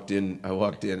 I walked in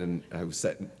and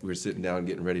we were sitting down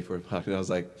getting ready for a podcast. And I was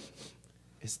like,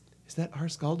 "Is that our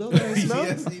Scaldo that I smell?"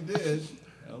 Yes, he did.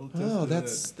 I'll attest Oh,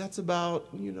 to that's about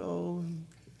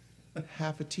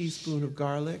half a teaspoon of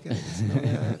garlic. I smell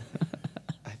that.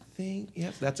 I think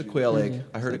yep, that's a quail egg.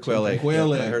 I heard a quail egg. Quail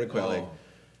Yep, egg. I heard a quail egg.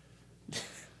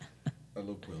 I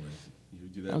love quail eggs. You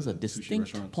do That was a at sushi distinct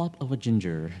restaurants? plop of a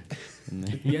ginger. in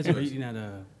there. You guys ever eaten at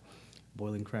a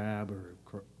Boiling Crab or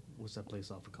what's that place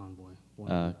off of Convoy?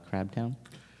 Crab Town?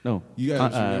 No. You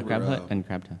guys remember, Crab Hut and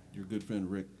Crab Town. Your good friend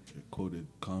Rick quoted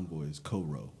Convoy as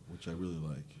Ko-Ro, which I really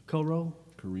like. Ko-Ro?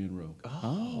 Korean row.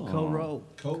 Oh. Ko-Ro.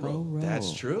 Ko-Ro.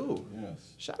 That's true.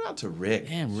 Yes. Shout out to Rick.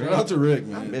 Damn, Shout Rick. out to Rick,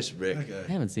 man. I miss Rick. That guy.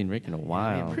 I haven't seen Rick in a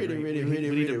while. Pretty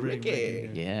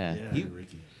Ricky. Yeah. He,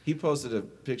 Ricky. he posted a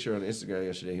picture on Instagram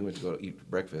yesterday. He went to go eat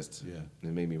breakfast. Yeah. And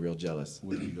it made me real jealous.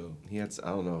 Where did he go? He had, I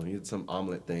don't know, he had some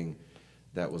omelet thing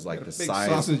that was like Got a the big size,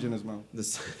 sausage in his mouth. the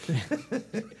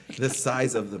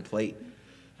size of the plate.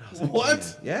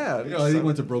 What? Yeah. You know, he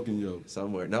went to Broken Yoke.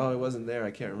 somewhere. No, it wasn't there.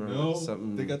 I can't remember. No,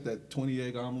 Something. they got that 20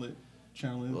 egg omelet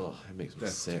challenge. Oh, that makes me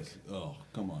That's sick. just- oh,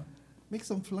 come on. Make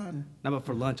some flan. No, but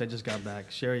for lunch, I just got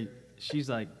back. Sherry,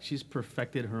 she's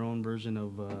perfected her own version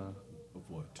of, Of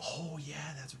what? Oh yeah,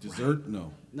 that's Dessert?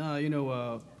 No.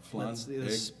 Flan,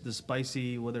 Egg? the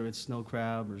spicy, whether it's snow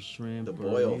crab or shrimp. The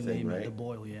or boil you thing, name it, right? The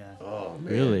boil, yeah. Oh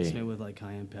man. Really? It's made with like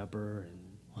cayenne pepper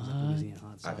and Louisiana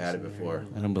hot sauce. I've had it in there. before.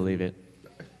 I don't believe it.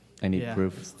 I need Yeah,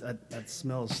 proof. that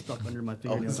smell is stuck under my Oh,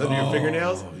 fingernails. it's under your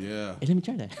fingernails? Oh, yeah. Hey, let me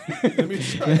try that. Let me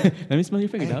try. Let me smell your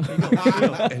finger now.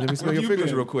 And let me smell your you fingers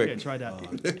been? real quick. Yeah, try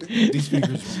that. These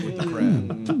fingers with the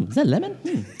crab. Is that lemon?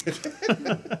 It's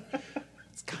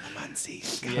calamansi.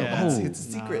 It's Yeah. calamansi. It's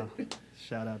a secret.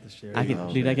 Shout out to Sherry. I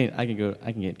can, dude. I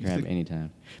can get crab anytime.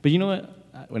 But you know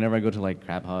what? Whenever I go to like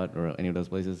Crab Hut or any of those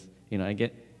places, I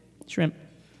get shrimp.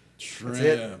 Shrimp. That's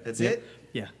it. That's it.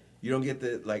 Yeah. You don't get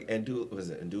the like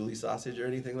andouille sausage or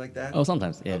anything like that? Oh,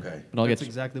 sometimes, yeah. Okay. But I'll That's get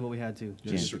exactly what we had too.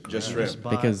 Just Just crab. shrimp. Just buy,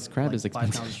 Because crab is 5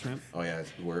 expensive. pounds of shrimp. Oh yeah,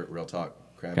 we're real talk.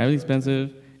 crab is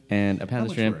expensive, and a How pound of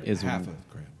much shrimp for is half a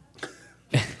crab.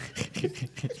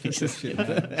 Shit,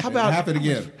 How about half it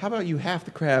again? How about you half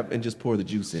the crab and just pour the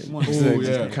juice in? One. Just Oh,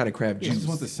 just yeah. kind of crab You just juice.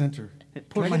 want the center.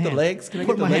 Pour Can I my get the hand. legs? Can I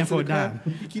Pour get the my legs hand of for the a crab?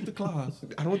 dime. You keep the claws.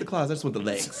 I don't want the claws. I just want the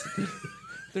legs.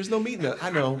 There's no meat in that. I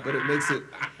know, but it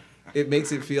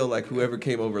makes it feel like whoever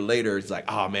came over later is like,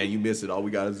 oh man, you missed it. All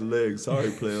we got is the legs.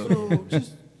 Sorry, player. So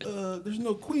just there's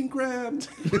no queen crab.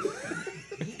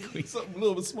 Something a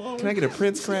little bit smaller. Can I get a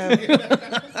prince crab?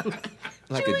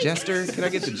 Like a jester? Can I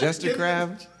get the jester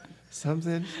crab?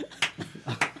 Something.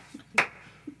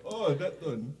 Oh, that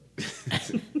one.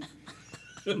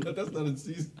 That's not in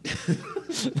season.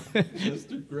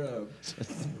 Jester crab.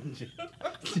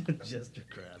 Jester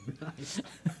crab.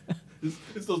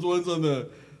 It's those ones on the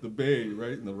bay,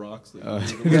 right? In the rocks. Yeah,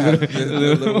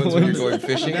 the little ones when you're going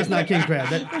fishing. That's not king crab.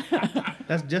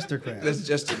 That's jester crab. That's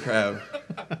jester crab.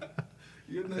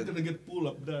 You're not gonna get full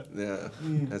up that. Yeah,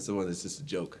 that's the one that's just a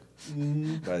joke.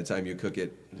 By the time you cook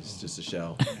it, it's just a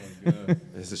shell. Yeah.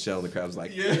 It's a shell, and the crab's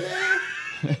like, Yeah.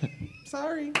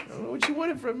 sorry, I don't know what you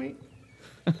wanted from me.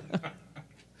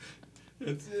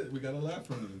 That's it. We gotta laugh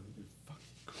from you.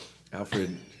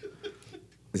 Alfred,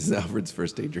 this is Alfred's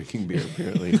first day drinking beer,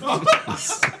 apparently.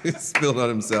 He spilled on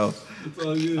himself. It's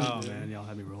all good. Oh man, y'all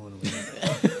had me rolling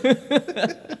over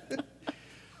there.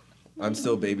 I'm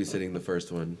still babysitting the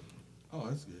first one. Oh,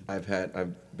 that's good.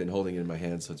 I've been holding it in my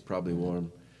hand, so it's probably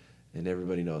warm. And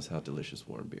everybody knows how delicious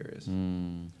warm beer is.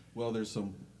 Well, there's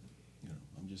some.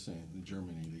 just saying, in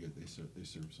Germany, they serve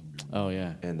some beer. Oh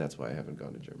yeah. And that's why I haven't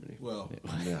gone to Germany. Well,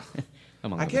 Yeah.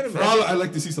 Among I other- can't imagine. I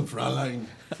like to see some Fraulein.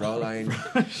 Fraulein.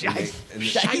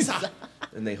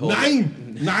 and they hold.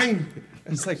 Nine.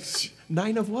 It's like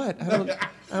 9 of what? I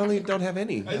only don't have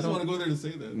any. I just want to go there to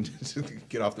say that.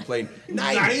 Get off the plane.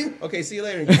 9. Okay, see you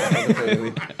later. Get off the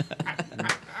plane.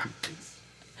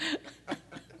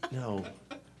 No,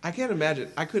 I can't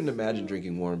imagine. I couldn't imagine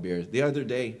drinking warm beer. The other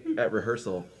day at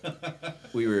rehearsal,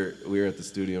 we were at the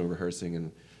studio rehearsing,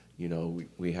 and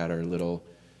we had our little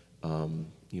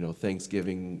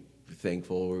Thanksgiving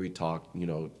thankful where we talked,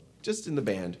 just in the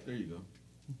band, There you go.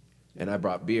 and I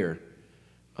brought beer,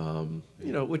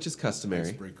 which is customary.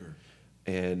 Icebreaker.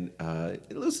 And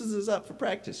it loosens us up for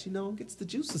practice, gets the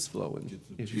juices flowing,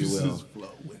 Get the if you will. juices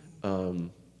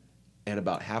flowing. And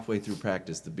about halfway through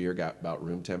practice, the beer got about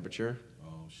room temperature.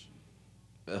 Oh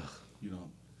shit. Ugh. You don't.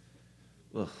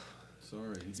 Ugh.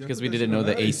 Sorry. Because we didn't know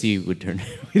the AC would turn.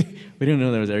 We didn't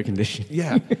know there was air conditioning.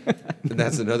 Yeah, and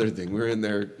that's another thing. We're in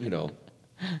there,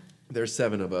 there's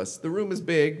 7 of us. The room is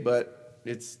big, but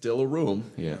it's still a room.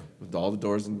 Yeah. With all the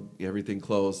doors and everything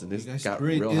closed, and You this guys got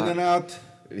breathe real in hot. and out.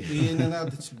 In and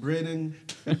out. It's breathing.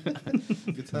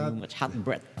 Gets hot. Too much hot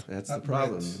breath. That's the Hot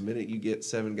problem. breaths. The minute you get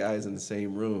 7 guys in the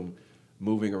same room,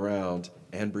 moving around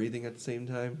and breathing at the same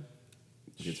time,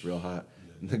 it gets real hot.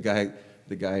 And the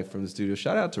guy from the studio.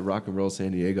 Shout out to Rock and Roll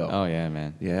San Diego. Oh yeah,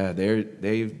 man. Yeah, they're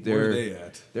Where are they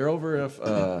at? They're over at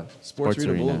Sports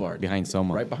Arena Boulevard, behind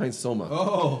Soma. right behind Soma.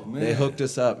 Oh man. They hooked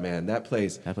us up, man. That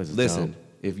place. is Listen, dope.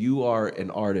 if you are an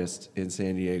artist in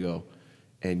San Diego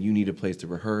and you need a place to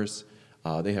rehearse,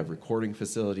 they have recording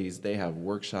facilities, they have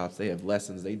workshops, they have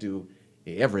lessons, they do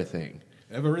everything.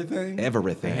 Everything.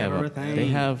 Everything. They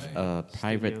have a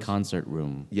private Studios. concert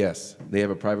room. Yes, they have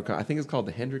a private. I think it's called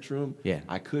the Hendrix Room. Yeah.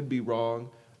 I could be wrong.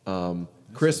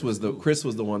 Chris was the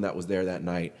one that was there that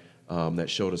night that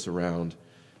showed us around.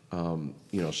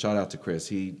 Shout out to Chris.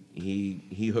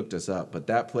 He hooked us up. But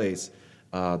that place,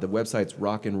 the website's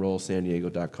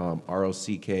rockandrollsandiego.com.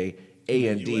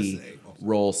 ROCKAND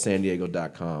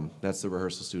rollsandiego.com. That's the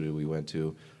rehearsal studio we went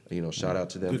to. Shout out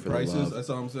to them Good for prices. the love. That's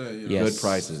all I'm saying. Yes. Good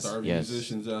prices. Starving Yes.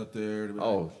 musicians out there. They'll be like,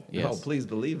 Oh, Yes. please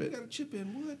believe you it. got a chip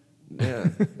in what? Yeah,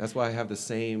 that's why I have the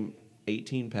same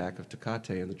 18-pack of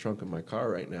Tecate in the trunk of my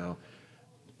car right now.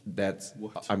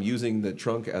 What? I'm using the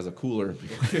trunk as a cooler.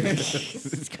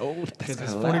 It's cold. Because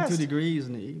it's gotta 42 last. degrees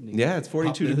in the evening. Yeah, it's Pop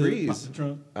 42 the hood, degrees. pop the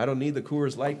trunk. I don't need the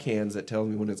Coors Light cans that tell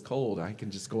me when it's cold. I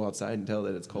can just go outside and tell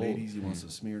that it's cold. Ladies, you want some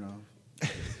Smirnoff?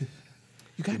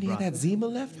 You got any of that Zima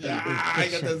left? I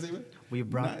got that Zima. We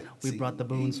brought the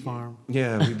Boone's Farm.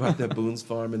 Yeah, we bought that Boone's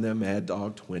Farm and that Mad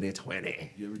Dog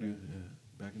 2020. You ever do? Yeah.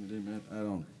 Back in the day, man.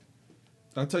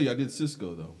 I'll tell you, I did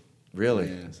Cisco though. Really?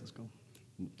 Yeah. Let's go.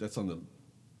 That's on the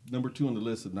number 2 on the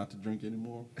list of not to drink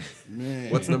anymore.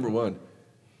 Man. What's number 1?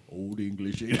 Old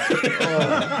English?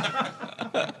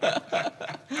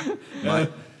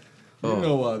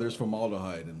 There's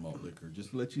formaldehyde in malt liquor.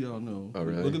 Just to let you all know. Oh,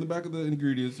 really? Look at the back of the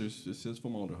ingredients. It says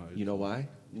formaldehyde. You know why?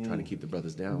 Trying to keep the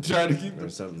brothers down. Trying to keep Or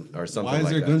something Why is like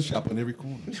there a that. gun shop on every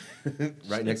corner?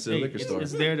 Right next to the Hey, liquor store.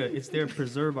 It's there to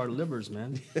preserve our livers,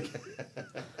 man.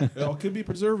 It could be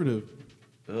preservative.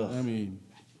 Ugh. I mean,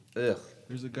 Ugh.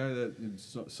 there's a guy that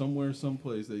somewhere,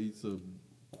 someplace that eats a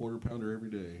quarter pounder every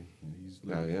day. And he's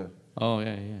Oh, yeah. Oh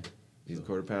yeah, yeah. He's a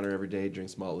quarter pounder every day,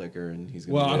 drinks malt liquor, and he's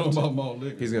Well, I gonna don't know live about malt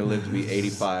liquor. he's gonna live to be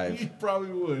 85, He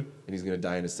probably would. and he's gonna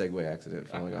die in a Segway accident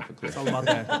falling off a cliff. It's all about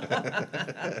that.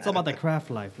 It's all about the craft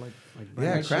life, like Yeah,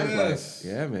 Brandon craft said. Yes.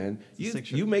 life. Yeah, man.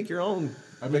 Section. You make your own.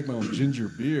 I make my own ginger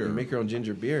beer. You make your own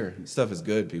ginger beer. Stuff is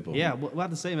good, people. Yeah, we'll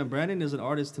have to say, man. Brandon is an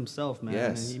artist himself, man,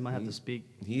 Yes. and he might have to speak.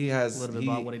 He has A little bit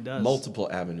about what he does. multiple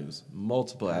avenues.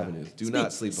 Do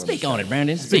not sleep on Speak the on it,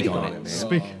 Brandon. Speak on it. man.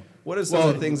 Speak. What are some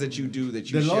of the things that you do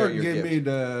that you The share Lord your gave gift? me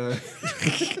the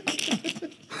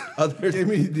Other gave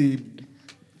me the.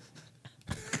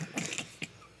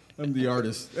 I'm the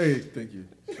artist. Hey, thank you.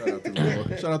 Shout out to the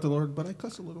Lord. Shout out to the Lord, but I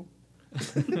cuss a little.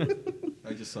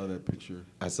 I just saw that picture.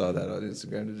 I saw that on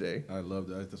Instagram today. I love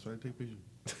that. That's why I take pictures.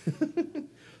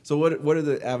 So what are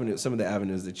the avenues? Some of the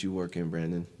avenues that you work in,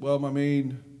 Brandon? Well, my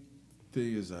main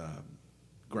thing is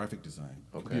graphic design,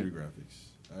 Okay. computer graphics.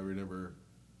 I remember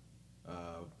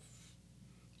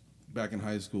back in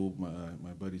high school,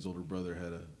 my buddy's older brother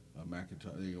had a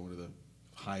Macintosh, one of the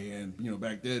high end.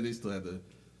 Back then they still had the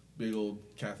big old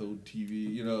cathode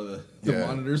TV. The Yeah.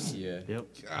 monitors. Yeah. Yep.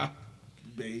 Ah,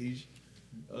 beige,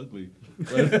 ugly. But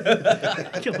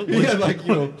he had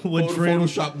Wood trim.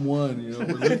 Photoshop 1.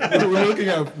 We're looking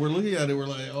at it. We're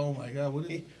like, oh my god, what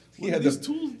do these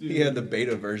tools do? He had the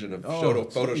beta version of Oh,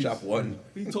 Photoshop jeez. 1.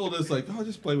 He told us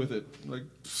just play with it. Like,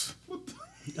 what?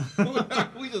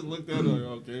 We just looked at it like,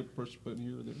 okay, push button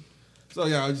here or there. So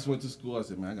yeah, I just went to school. I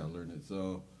said, man, I gotta learn it.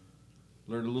 So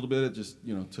learned a little bit. It just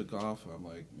took off. I'm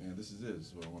like, man, this is it. This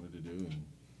is what I wanted to do. And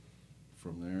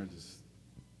from there, just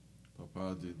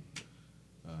Papa did.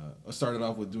 I started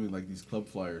off with doing like these club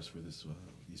flyers for these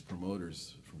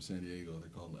promoters from San Diego. They're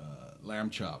called Lamb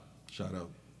Chop. Shout out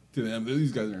to them.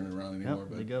 These guys aren't around anymore.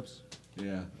 Yep, big ups.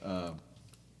 Yeah.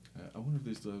 I wonder if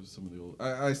they still have some of the old.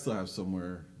 I still have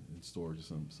somewhere in storage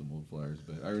some old flyers.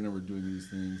 But I remember doing these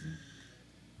things, and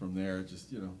from there, just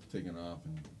taking off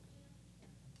and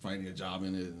finding a job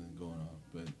in it and going off.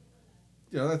 But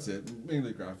that's it.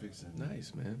 Mainly graphics. And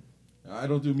Nice, man. I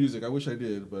don't do music. I wish I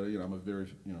did, but I'm a very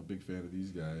big fan of these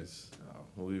guys. Oh,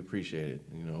 well, we appreciate it.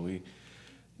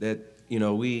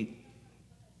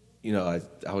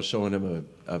 I was showing him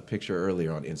a picture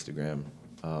earlier on Instagram.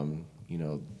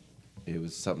 It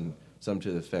was something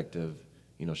to the effect of,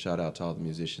 shout out to all the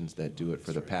musicians that do it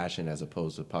for the passion as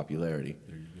opposed to popularity.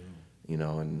 There you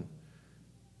go. And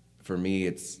for me,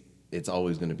 it's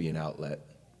always going to be an outlet.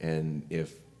 And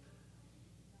if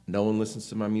no one listens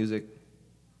to my music,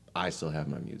 I still have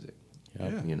my music.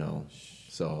 Yep.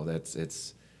 So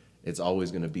it's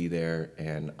always going to be there,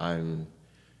 and I'm,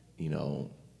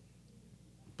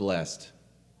 blessed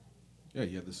Yeah,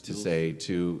 you have the to skills. say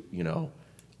to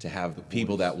have the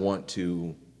people that want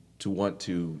to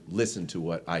listen to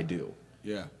what I do.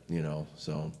 Yeah.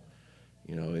 So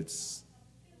it's,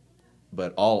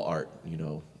 but all art,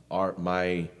 art,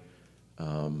 my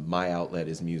outlet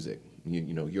is music.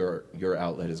 Your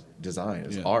outlet is design,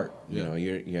 it's Yeah. art. Yeah.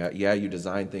 You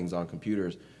design things on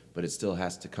computers, but it still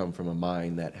has to come from a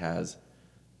mind that has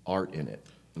art in it.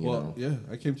 Yeah,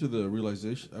 I came to the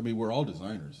realization. I mean, we're all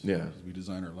designers. Yeah. We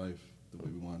design our life the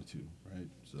way we want it to, right?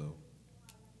 So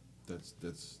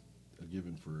that's a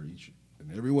given for each and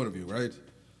every one of you, right?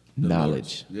 The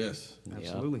Knowledge. Lord. Yes.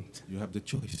 Absolutely. You have the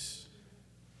choice.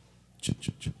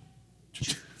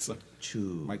 Sorry.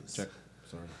 Choose. Mic check.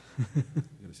 Sorry.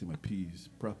 Gotta see my P's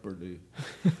properly.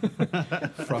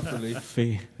 Properly.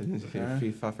 Fee.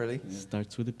 Fee properly.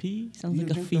 Starts with a P. Sounds You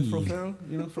like a drink fee. the Frofel?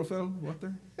 Frofel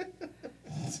water?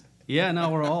 Yeah, no,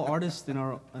 we're all artists in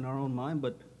our own mind,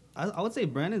 but I would say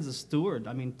Brandon's a steward.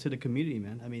 I mean, to the community,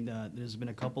 man. I mean, there's been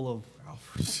a couple of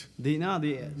Alfred.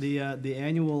 the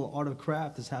annual Art of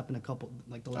Craft has happened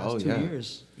the last 2 yeah.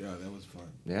 years. Yeah, that was fun.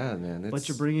 Yeah, man. But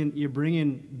you're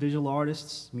bringing visual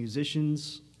artists,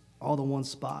 musicians, all to one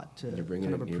spot to you're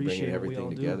bringing kind of you're appreciate bringing what we all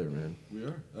everything together, do. man. We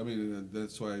are. I mean,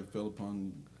 that's why I fell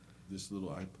upon this little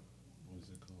what is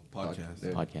it called? Podcast.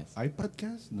 Yeah. Podcast.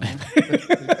 iPodcast?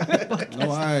 No.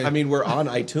 No, I mean, we're on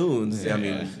iTunes. Yeah. I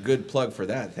mean, good plug for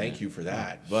that. Thank you for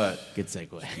that. But Good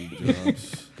segue.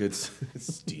 Jobs. good,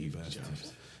 Steve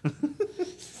Jobs.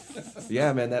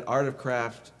 Yeah, man. That Art of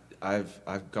Craft. I've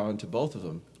gone to both of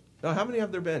them. No, how many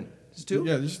have there been? Just two?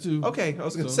 Yeah, just two. Okay, I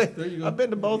was gonna So, say. there you go. I've been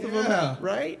to both of Yeah. them.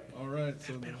 Right? All right.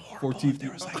 So Horrible 14. if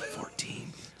there was like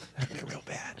 14. That'd be real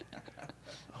bad.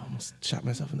 I almost shot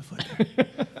myself in the foot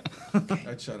there.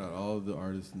 I shout out all of the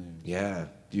artists' names. Yeah.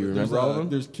 Do you But remember there's, all of them?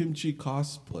 There's Kimchi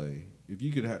Cosplay. If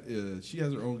you could have, she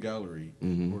has her own gallery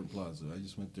in Gordon Plaza. I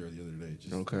just went there the other day.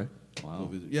 Just Okay. go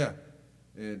visit. Yeah.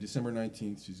 And December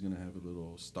 19th, she's going to have a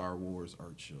little Star Wars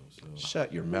art show. So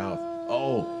Shut your mouth.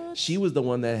 Oh, she was the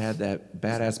one that had that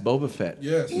badass Boba Fett.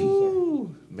 Yes.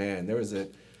 Ooh, man,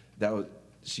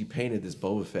 she painted this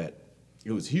Boba Fett.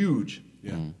 It was huge.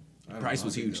 Yeah. I don't Price know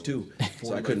was how big huge that was. too,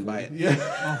 so I couldn't buy it.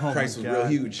 Yeah. Oh, Price my was real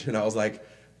God. huge, and I was like,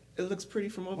 it looks pretty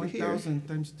from over here. 1,000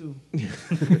 times 2.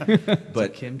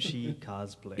 But Kimchi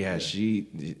cosplay. yeah, she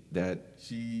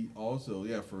She also,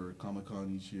 for Comic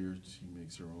Con each year, she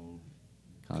makes her own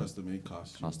custom made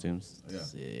costumes. Costumes. Yeah.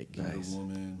 Sick. Wonder Nice.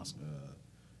 Woman.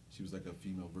 She was like a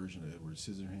female version of Edward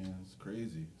Scissorhands.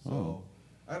 Crazy. So Oh.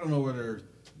 I don't know whether,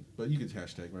 but you could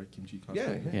hashtag, right? Kimchi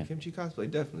cosplay. Yeah, Kimchi cosplay,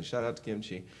 definitely. Shout out to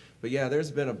Kimchi. But yeah, there's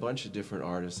been a bunch of different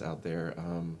artists out there.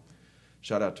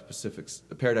 Shout out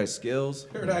to Paradise Skills.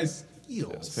 Paradise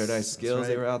Skills. Paradise Skills, right.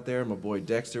 they were out there. My boy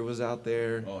Dexter was out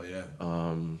there. Oh yeah.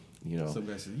 Some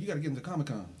guy said you got to get into Comic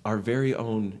Con. our very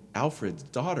own Alfred's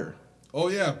daughter, Oh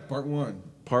yeah, part 1.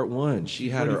 part 1. She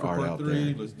had Ready her for art part out 3.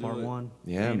 there. Let's do Part it. 1.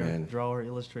 Yeah, painter, man. Drawer,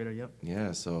 illustrator. Yep.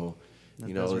 Yeah, so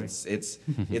That's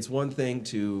right. it's one thing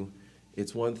to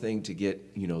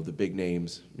get the big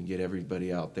names and get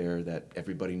everybody out there that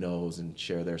everybody knows and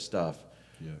share their stuff.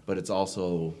 Yeah. But it's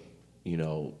also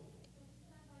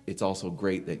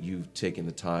great that you've taken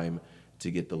the time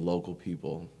to get the local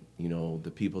people,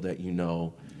 the people that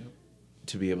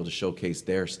to be able to showcase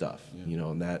their stuff, Yeah.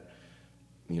 and that,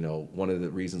 one of the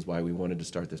reasons why we wanted to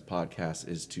start this podcast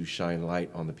is to shine light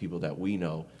on the people that we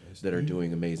know that are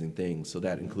doing amazing things. So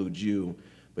that includes you,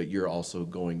 but you're also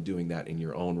doing that in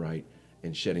your own right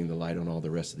and shedding the light on all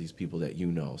the rest of these people that you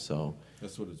know. So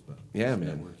That's what it's about. yeah, It's man,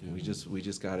 network, yeah. we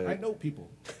just gotta. I know people.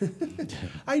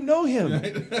 I know him.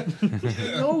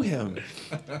 I know him.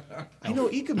 I know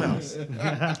Ika Mouse.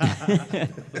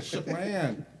 Shook my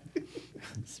hand.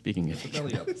 Speaking of,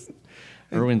 Belly up.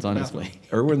 Erwin's on his way.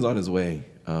 Erwin's on his way.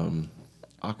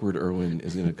 Awkward Erwin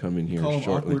is gonna come in here Call him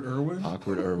shortly. Awkward Erwin?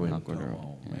 Awkward Erwin. Awkward Come Erwin.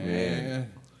 on, Man.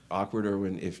 man. Awkward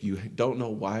Erwin. If you don't know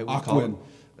why we call Awkward. him,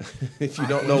 if you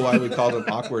don't know why we called him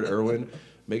Awkward Erwin,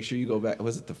 make sure you go back.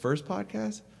 Was it the first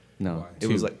podcast? No, Why? It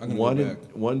was like I'm gonna go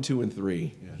back. 1, 2, and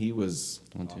 3. Yeah. He was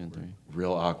 1, 2, and 3.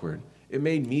 real awkward. It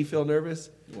made me feel nervous,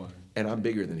 Why? and I'm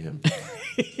bigger than him.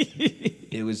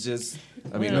 It was just.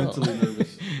 I mean, Mentally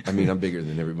nervous. I'm bigger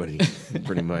than everybody,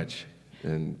 pretty much,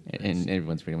 and And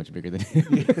everyone's pretty much bigger than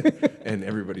him. and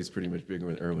everybody's pretty much bigger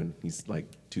than Erwin. He's like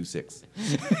 2'6".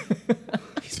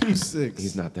 2'6".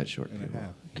 He's not that short. And a people.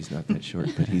 half. He's not that short,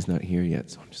 but he's not here yet,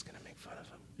 so I'm just gonna make fun of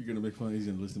him. You're gonna make fun. He's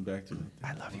gonna listen back to it.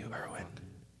 I love you, Erwin.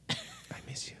 I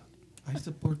miss you, I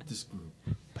support this group.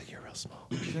 but you're real small.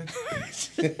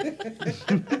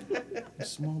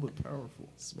 Small but powerful.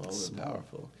 Small and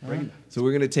powerful. Bring- So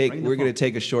we're gonna Bring the phone.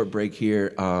 take a short break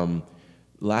here.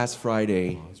 Last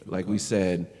Friday, like we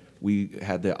said, we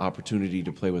had the opportunity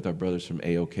to play with our brothers from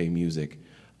AOK Music.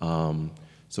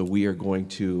 So we are going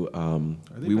to. Are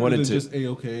they We better wanted than to. just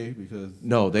AOK because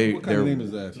No, what kind they're of name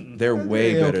is that? they're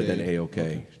way AOK. better than AOK.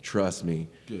 Okay. Trust me.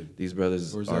 Good. These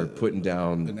brothers Or is are that putting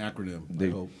down an acronym, I They,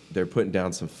 hope. they're putting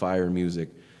down some fire music.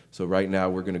 So right now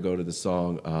we're gonna go to the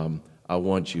song "I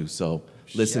Want You." So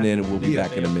listen in, and we'll be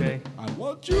back in a minute. I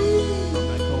want you.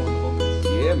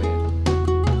 Yeah, man.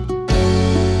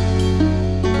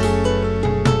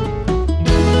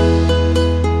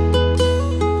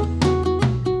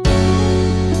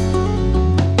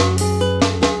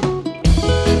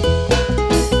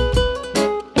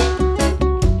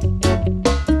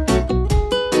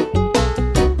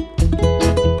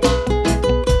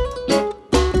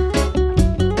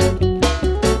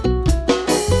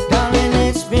 Darling,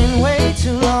 it's been way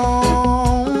too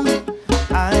long.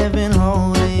 I've been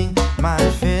holding my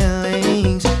feelings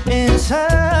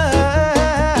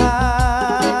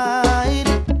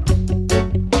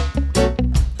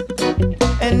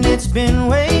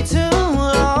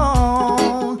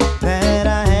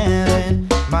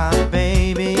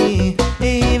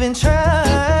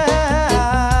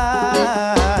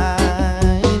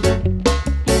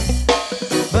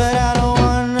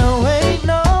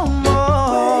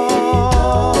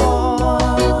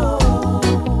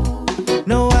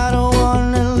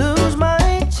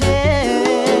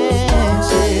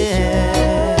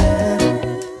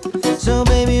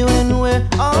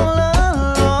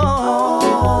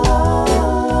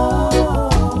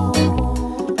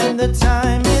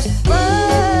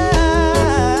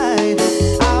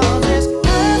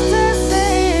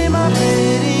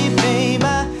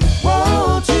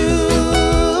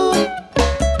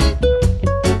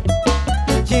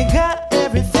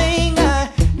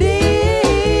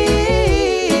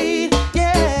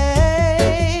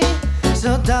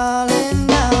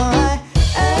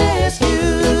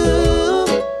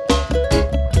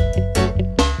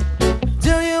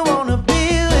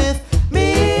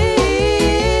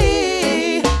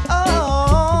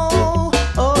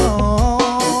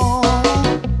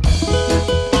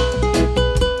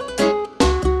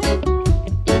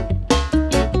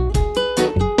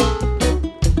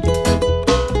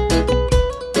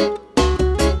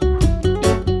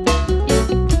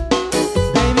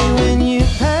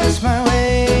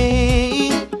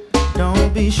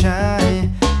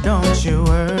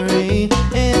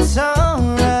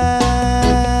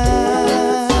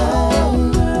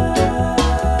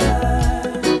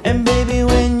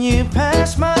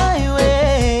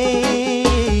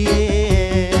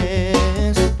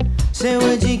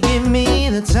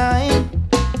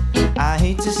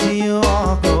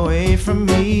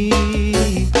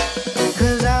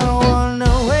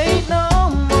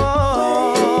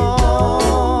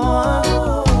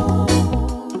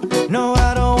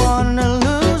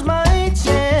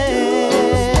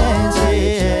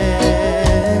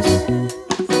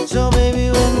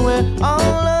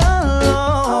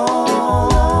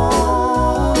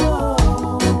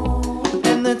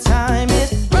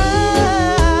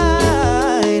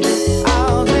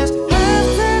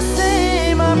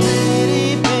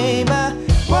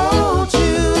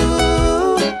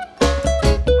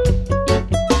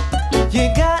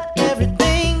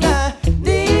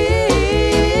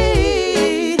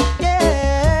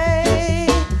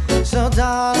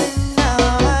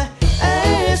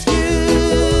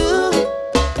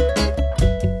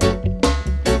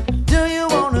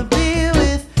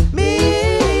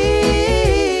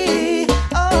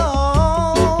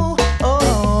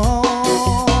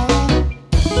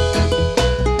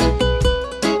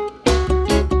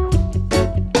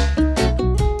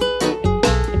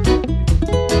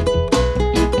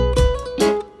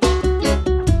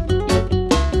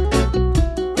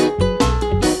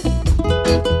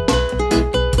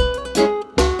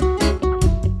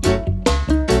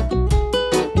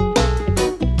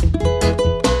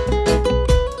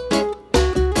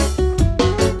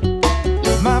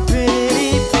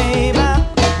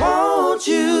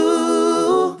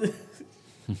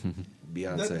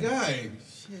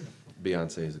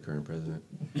Beyonce is the current president.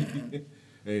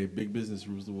 Hey, big business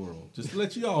rules the world. Just to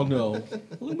let you all know.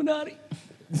 Illuminati.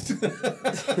 Did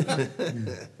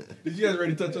you guys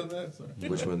already touch on that? Sorry.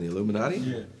 Which one, the Illuminati?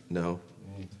 Yeah. No.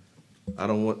 I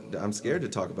don't want. I'm scared to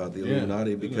talk about the Yeah,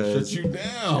 Illuminati they're gonna because shut you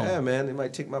down. Yeah, man, they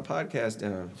might take my podcast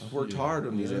down. I've worked hard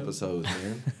on these episodes,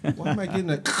 man. Why am I getting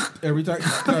that every time?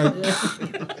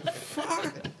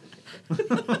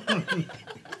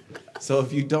 So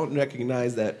if you don't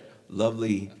recognize that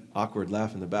lovely awkward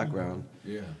laugh in the background,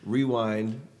 Yeah.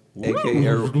 rewind. A.K.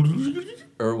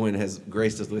 Erwin has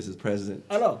graced us with his president.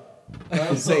 Hello.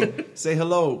 Say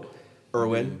hello,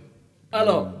 Erwin.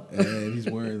 Hello. And he's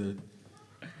wearing the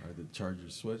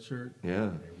Chargers sweatshirt. Yeah,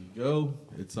 There you go.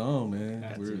 It's on, man.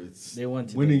 They won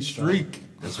today, winning so- streak.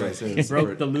 that's right.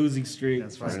 Broke the losing streak.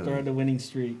 That's right. Started the winning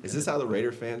streak. Is this how the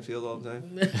Raider fan feels all the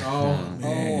time? Oh,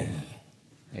 man.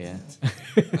 Yeah.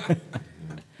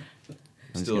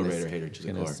 Still a Raider hater to Just the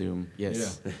gonna core. assume.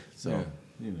 Yes. Yeah. So, Yeah,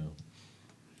 you know.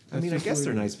 I mean, I That's just guess what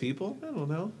they're it nice is. people. I don't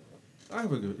know. I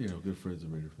have a good, good friends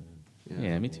of Raider fans.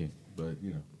 Yeah, me too. But,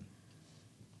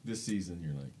 this season,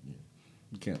 you're like,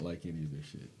 you can't like any of their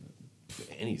shit.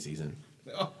 Any season.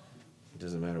 Oh. It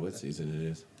doesn't matter what season it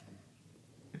is.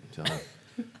 So,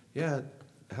 yeah.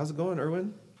 How's it going,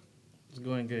 Erwin? It's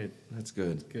going good. That's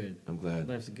good. Good. I'm glad.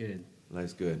 Life's good.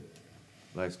 Life's good.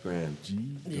 Life's grand.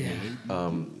 Yeah.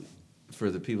 For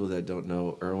the people that don't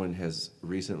know, Erwin has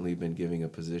recently been giving a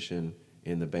position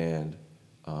in the band.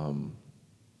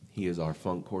 He is our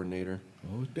funk coordinator.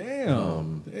 Oh,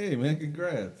 damn. Hey, man,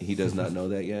 congrats. He does not know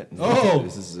that yet. Oh!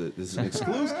 This is an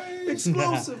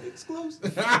exclusive.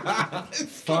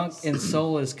 Funk and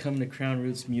soul is coming to Crown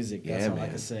Roots music. That's Yeah, all man. I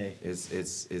can say.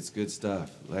 It's good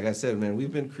stuff. Like I said, man,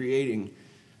 we've been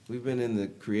in the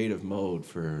creative mode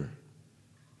for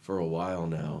a while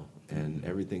now, and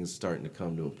everything's starting to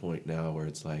come to a point now where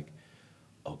it's like,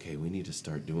 okay, we need to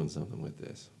start doing something with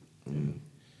this.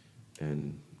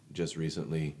 And just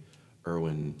recently,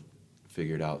 Erwin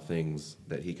figured out things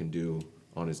that he can do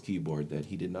on his keyboard that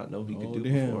he did not know he could do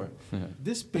before.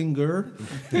 This finger.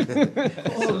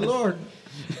 Oh, Lord.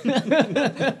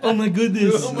 Oh my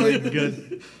goodness. Oh, my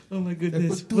God. Oh my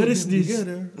goodness. Put two What of is them this?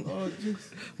 together. Oh, jeez.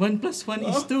 1 + 1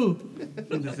 is 2.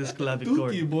 This is Two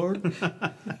clavichord. keyboard.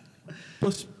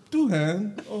 Plus two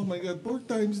hand. Oh, my God. 4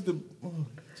 times the... Oh,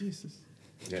 Jesus.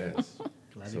 Yes.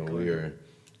 So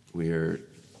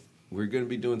we're going to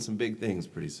be doing some big things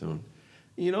pretty soon.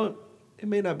 You know, it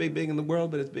may not be big in the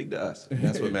world, but it's big to us.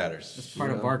 That's what matters. It's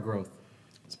part of our growth.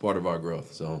 It's part of our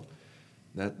growth. So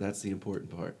that's the important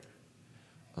part.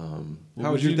 What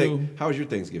How was would your you do? How was your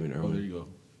Thanksgiving, Oh, Erwin? there you go.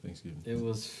 Thanksgiving. It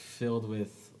was filled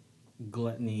with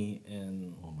gluttony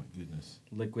and Oh, my goodness.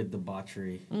 liquid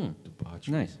debauchery.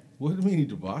 Debauchery. Nice. What do you mean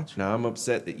debauchery? Now I'm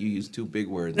upset that you used 2 big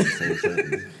words in the same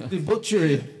sentence.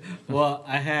 Debauchery. Well,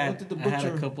 I had did the a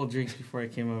butcher- couple drinks before I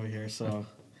came over here, so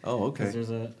Oh, because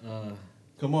okay.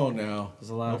 Come on now. there's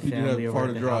a lot of Hope you did family that over far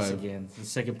at to the house drive. again. The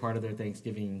second part of their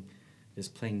Thanksgiving is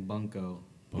playing bunco,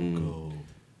 Bunko.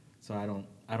 so I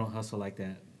don't hustle like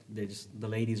that. The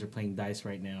ladies are playing dice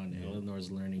right now, and Eleanor is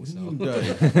learning. What do So you mean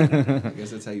dice? I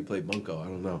guess that's how you play bunco. I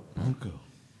don't know. Bunko.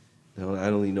 I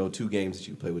only know 2 games that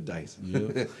you play with dice.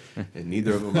 Yep. And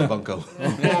neither of them are bunco.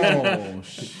 Oh,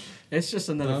 it's just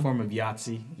another form of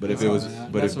Yahtzee. But if they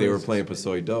That's were what playing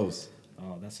Pasoy Dos,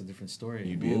 oh, that's a different story.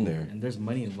 you'd be in there. And there's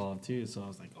money involved too, so I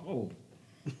was like, oh,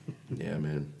 Yeah,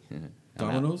 man.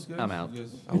 Dominoes, guys? I'm out. You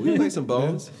guys- Oh, we gonna play some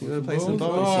bones. We're gonna play some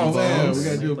bones. Oh, Some man. bones. We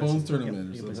got to do a Play some- bones tournament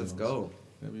or yeah, something. Let's go.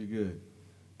 That'd be good.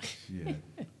 Yeah.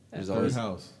 There's Third always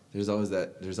house. there's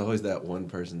always that one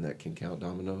person that can count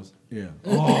dominoes. Yeah.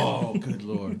 Oh, good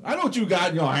Lord. I know what you got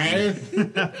in your hand.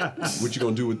 What you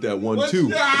gonna do with that one What too?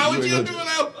 you ain't gonna gonna- do with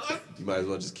that one? You might as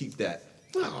well just keep that.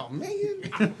 Oh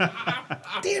man.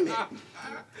 Damn it.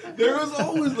 There was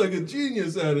always like a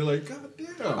genius at it. Like, God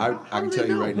damn. I How can do tell they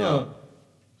you know? right Huh. now.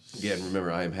 Yeah, and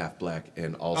remember, I am half black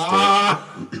and all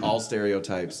all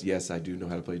stereotypes. Yes, I do know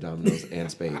how to play dominoes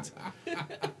and spades.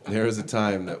 There was a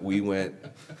time that we went.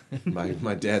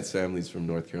 My dad's family's from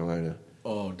North Carolina.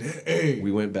 Oh, damn. Hey.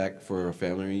 We went back for a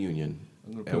family reunion.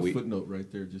 I'm going to and put we- a footnote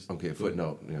right there. Just Okay,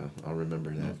 footnote. Yeah, I'll remember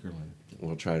that. North Carolina.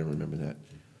 We'll try to remember that.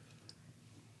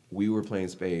 We were playing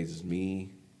spades. Me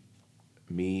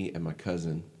and my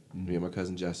cousin, me and my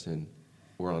cousin Justin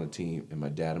were on a team, and my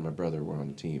dad and my brother were on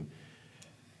a team.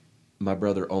 My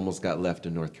brother almost got left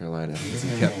in North Carolina because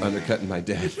he kept undercutting my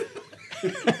dad.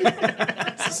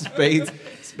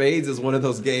 Spades is one of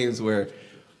those games where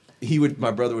my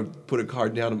brother would put a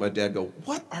card down and my dad go,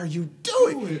 "What are you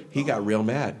doing?" He got real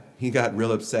mad. He got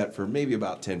real upset for maybe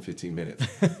about 10, 15 minutes.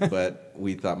 But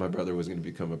we thought my brother was going to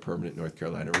become a permanent North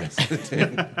Carolina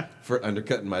resident for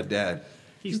undercutting my dad.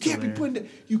 He's You can't still be putting that,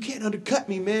 you can't undercut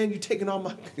me, man. You're taking all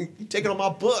my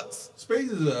books.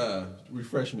 Spades is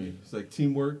refresh me. It's like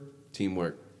teamwork.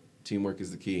 Teamwork. Teamwork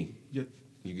is the key. Yeah.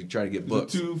 You can try to get Is it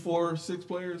books. 2, 4, 6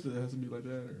 players? It has to be like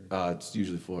that. Or? It's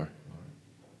usually 4.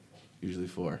 Usually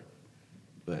 4.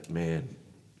 But man,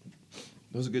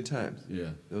 those are good times. Yeah.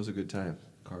 Those are good times.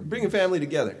 Card Bringing games. family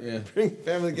together. Yeah. Bringing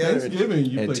family together. Thanksgiving,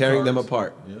 you and play tearing them cards.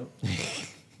 apart. Yep.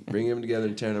 Bringing them together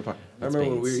and tearing them apart. I That's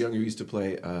remember when we were spades. younger, we used to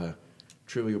play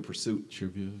Trivial Pursuit.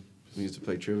 Trivia. We used to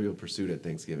play Trivial Pursuit at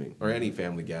Thanksgiving or any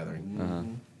family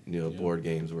gathering. You know, board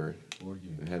games were. Board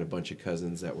games. I had a bunch of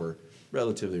cousins that were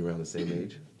relatively around the same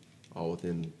age, all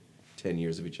within 10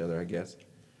 years of each other, I guess.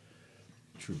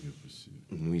 Trivia Pursuit.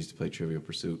 And we used to play Trivial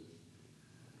Pursuit,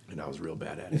 and I was real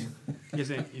bad at it. You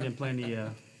didn't play any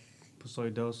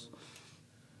Pasoy Dos?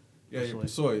 Yeah, yeah, Pasoy.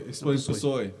 Pasoy. Explain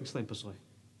Pasoy. Explain Pasoy.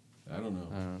 I don't know.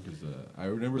 'Cause, I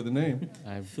remember the name.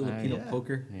 Filipino yeah.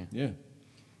 poker. Yeah, Yeah.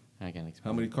 I can't explain.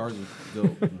 How many cards were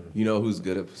dealt? You know who's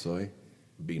good at Pasoy?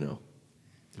 Bino.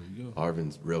 There you go.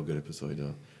 Arvin's real good at Pasoy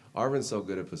Dos. Arvin's so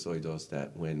good at Pasoy Dos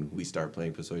that when we start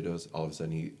playing Pasoy Dos, all of a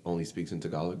sudden he only speaks in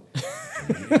Tagalog.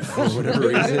 For whatever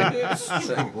reason. It's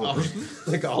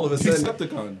like all of a sudden.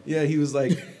 Decepticon. Yeah, he was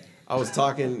like, I was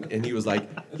talking and he was like,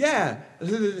 yeah.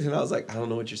 And I was like, I don't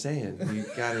know what you're saying. You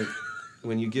gotta,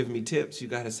 when you give me tips, you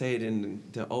gotta say it in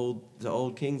the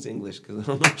old King's English because I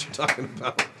don't know what you're talking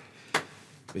about.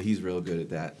 But he's real good at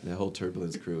that. The whole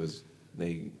Turbulence crew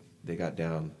they got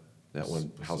down that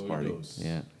one house Pasoy party. Dos.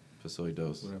 Yeah. Pasoy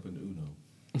Dos. What happened to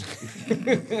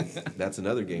Uno? That's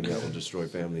another game that will destroy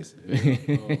families. Oh,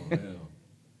 hell.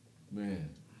 Man.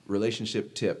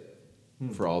 Relationship tip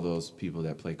for all those people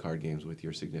that play card games with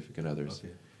your significant others.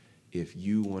 Okay. If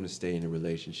you want to stay in a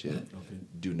relationship, Okay.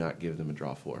 do not give them a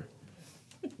draw 4.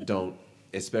 Don't,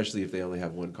 especially if they only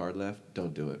have one card left,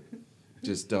 don't do it.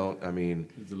 Just don't. I mean,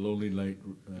 It's a lonely night.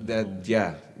 that,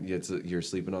 yeah, you're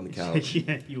sleeping on the couch.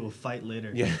 Yeah, you will fight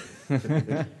later. Yeah.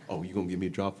 Oh, you gonna give me a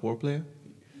drop 4 player?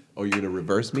 Oh, you're gonna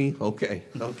reverse me? Okay.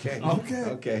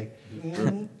 Okay.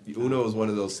 Uno is one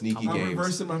of those sneaky I'm games.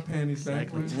 reversing my panties back.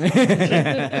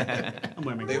 I'm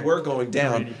wearing my They were going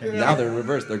down. Now they're in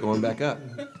reverse. They're going back up.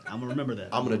 I'm gonna remember that.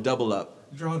 I'm gonna double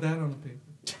up. Draw that on the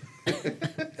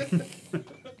paper.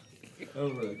 Oh,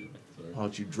 right. Sorry. Why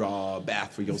don't you draw a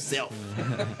bath for yourself?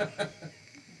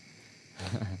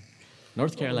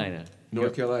 North Carolina.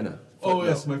 North Carolina. Oh,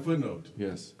 yes, my footnote.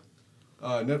 Yes.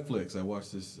 Netflix. I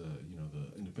watched this,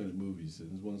 the independent movies.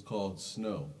 And this one's called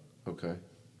Snow. Okay.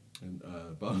 And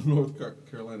about a North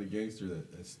Carolina gangster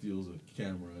that steals a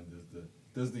camera and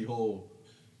does the whole,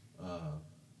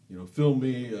 film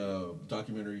me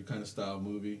documentary kind of style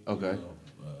movie. Okay.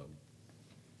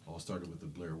 All started with the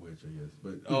Blair Witch, I guess.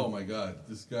 But oh my God,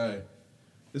 this guy.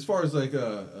 As far as like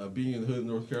being in the hood in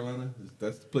North Carolina,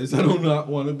 that's the place I do not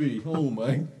want to be. Oh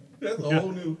my, that's a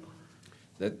whole new.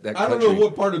 That I don't country. know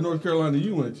what part of North Carolina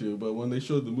you went to, but when they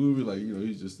showed the movie, like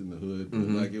he's just in the hood, but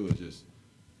like it was just,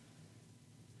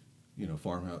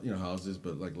 farmhouse, houses,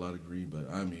 but like a lot of green.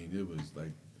 But I mean, it was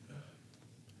like.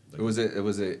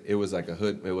 It was like a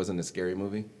hood. It wasn't a scary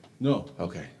movie. No,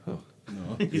 Okay. Oh.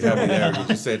 no. You have me there. You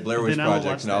just said Blair Witch Then I will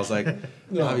Project, watch and I was like,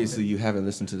 No. obviously you haven't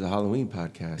listened to the Halloween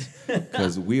podcast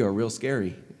because we are real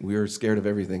scary. We are scared of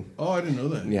everything. Oh, I didn't know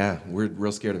that. Yeah, we're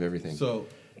real scared of everything. So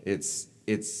it's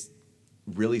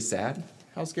really sad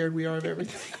how scared we are of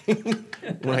everything.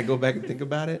 When I go back and think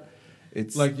about it,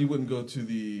 it's like you wouldn't go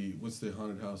to what's the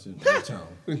haunted house in Old Town?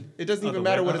 it doesn't even the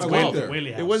matter Whaley- what it's I went called. there. Whaley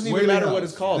It House. wouldn't even Whaley matter House. what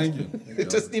it's called. Thank you. It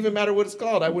doesn't even matter what it's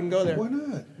called. I wouldn't go there. Why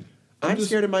not? I'm just-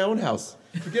 scared of my own house.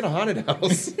 Forget a haunted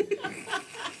house.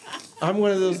 I'm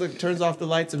one of those that turns off the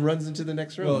lights and runs into the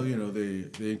next room. Well,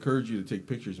 they encourage you to take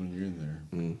pictures when you're in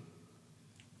there.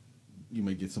 You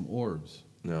may get some orbs.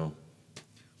 No.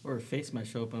 Or a face might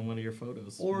show up on one of your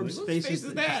photos. Orbs, Whose faces. face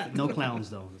is that? No clowns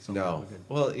though. So No. we're good.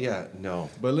 Well, yeah, no.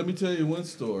 But let me tell you one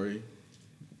story.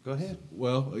 Go ahead.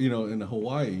 Well, in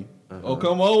Hawaii. Oh,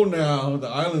 come on now. The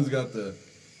island's got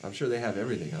I'm sure they have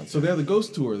everything out so they have the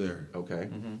ghost tour there. there. Okay.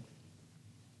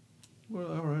 Well,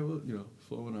 all right. Well,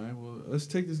 Flo and I. Well, let's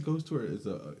take this ghost tour. It's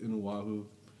in Oahu.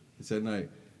 It's at night.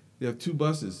 They have 2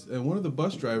 buses, and one of the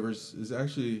bus drivers is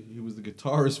he was the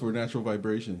guitarist for Natural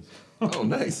Vibrations. Oh,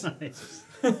 nice.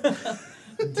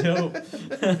 Dope.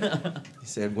 He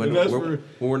said, when And that's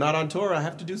we're not on tour, I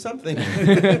have to do something.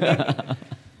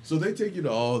 So they take you to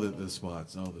all the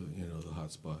spots, all the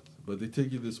hot spots. But they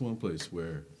take you to this one place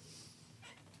where,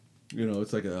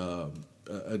 it's like a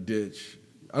ditch.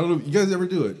 I don't know if you guys ever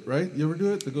do it, right? You ever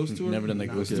do it? The ghost tour? Never done the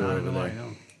ghost Okay. tour I over don't know. I there.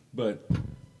 know. But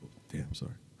damn,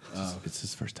 sorry. It's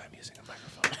his first time using a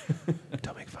microphone.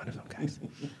 Don't make fun of him, guys.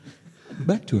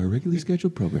 Back to our regularly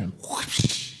scheduled program.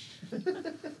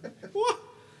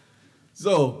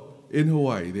 So in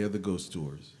Hawaii, they have the ghost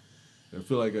tours. I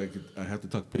feel like I have to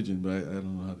talk pigeon, but I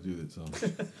don't know how to do that. So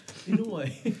You know what?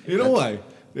 in Hawaii,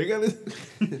 they got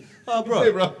it. Oh, bro.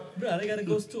 Hey, bro. Bro, they got a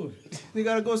ghost tour. They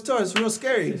got a ghost tour. It's real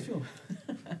scary. Sure.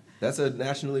 That's a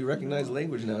nationally recognized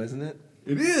language now, isn't it?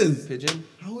 It is. Pigeon?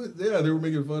 Yeah, they were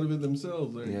making fun of it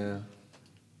themselves. Like, Yeah.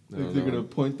 they're gonna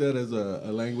point that as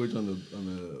a language on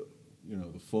the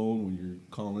the phone when you're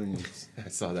calling. I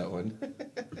saw that one.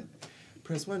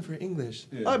 Press 1 for English.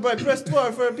 Yeah. Oh, but press 2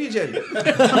 for a pigeon.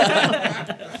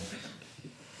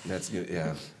 That's good,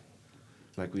 yeah.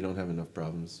 Like we don't have enough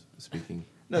problems speaking.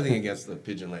 Nothing against the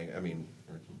pigeon language. I mean,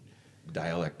 or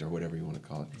dialect or whatever you want to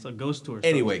call it. It's a ghost tour.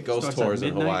 Anyway, ghost Starts at tours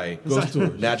in midnight. Hawaii. Ghost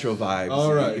tours. Natural vibes.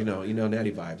 All right. You know,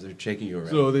 natty vibes. They're shaking you around.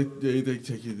 So they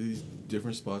take you to these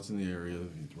different spots in the area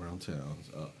around town.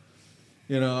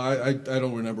 I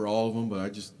don't remember all of them, but I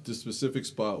just this specific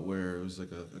spot where it was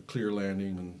like a clear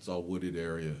landing and it's all wooded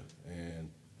area, and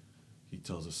he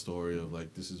tells a story of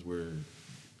like this is where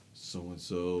so and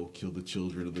so killed the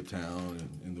children of the town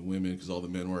and the women because all the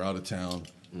men were out of town,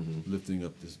 lifting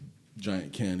up this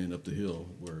giant cannon up the hill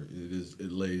where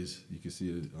it lays. You can see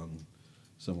it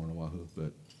somewhere in Oahu,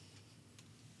 but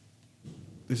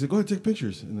they said go ahead take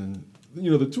pictures, and then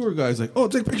the tour guy's like, oh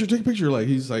take a picture, like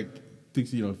he's like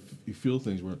thinks you feel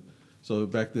things were. So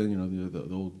back then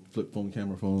the old flip phone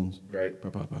camera phones, Right. Pa,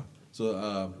 pa, pa.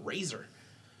 So Razor.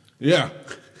 yeah.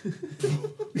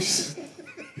 Razor.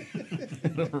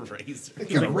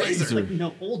 A razor.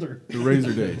 No, older. The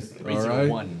razor days. All Razor right.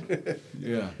 1.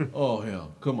 Yeah. Oh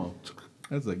hell, come on.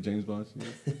 That's like James Bond.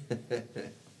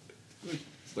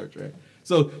 Star Trek.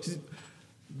 So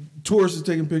tourists are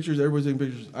taking pictures. Everybody's taking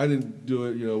pictures. I didn't do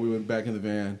it. We went back in the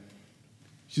van.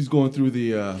 She's going through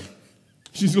the.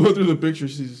 She's going through the picture.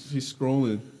 She's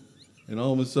scrolling, and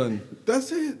all of a sudden,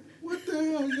 that's it. What the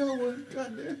hell, going?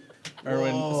 Goddamn.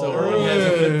 Erwin, Whoa. so Erwin has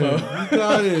a flip phone. You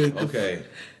got it. Okay.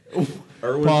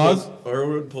 Pause.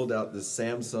 Erwin pulled out the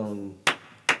Samsung,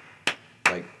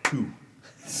 2.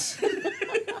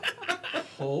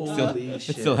 Holy It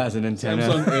shit. still has an antenna.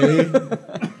 Samsung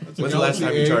A. When's the last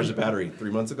time you charged the battery?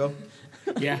 3 months ago?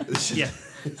 Yeah. Yeah.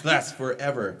 It lasts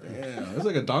forever. Yeah, it's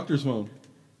like a doctor's phone.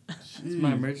 It's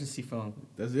my emergency phone.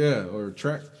 Or a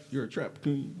trap. You're a trap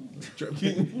king. Trap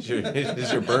king.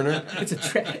 Is your burner? It's a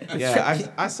trap. Yeah,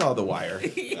 I saw the wire.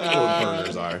 That's what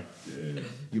burners are.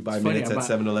 You buy It's funny, minutes at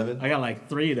 7-Eleven? I got like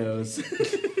 3 of those.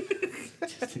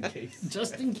 Just in case.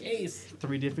 Just in case.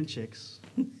 3 different chicks.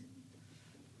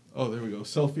 Oh, there we go.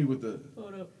 Selfie with the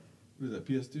Hold up. what is that?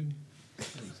 PS2.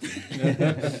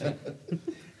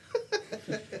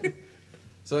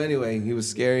 So anyway, he was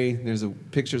scary. There's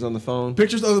pictures on the phone.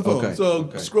 Pictures on the phone. Okay, So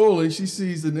okay. scrolling, she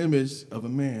sees an image of a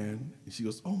man, and she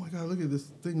goes, "Oh my God, look at this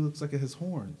thing! It looks like it has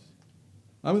horns."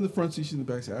 I'm in the front seat, she's in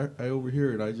the back seat. I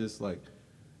overhear it. I just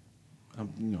I'm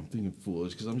thinking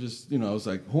foolish because I'm just I was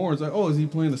like horns. Like, oh, is he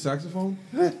playing the saxophone?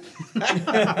 And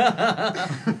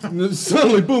then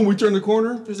suddenly, boom! We turn the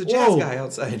corner. There's a jazz Whoa. guy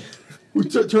outside. We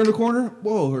turn the corner.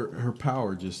 Whoa! Her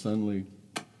power just suddenly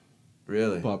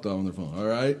Really? popped out on their phone. All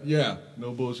right, yeah,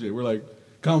 no bullshit. We're like,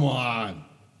 come on.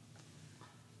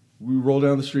 We roll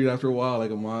down the street after a while,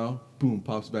 like a mile. Boom,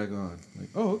 pops back on. Like,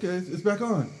 oh, okay, it's back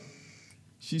on.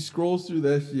 She scrolls through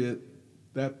that shit.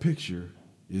 That picture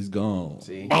is gone.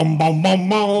 See? Boom, boom, boom,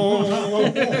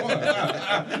 boom.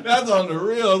 That's on the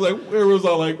real. I was like, everyone's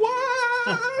all like,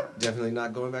 what? Definitely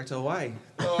not going back to Hawaii.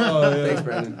 Oh, yeah. Thanks,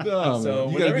 Brandon. No, So man.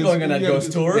 You we're gotta never get- going on you that gotta ghost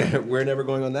get- tour. Yeah, we're never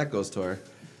going on that ghost tour.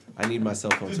 I need my cell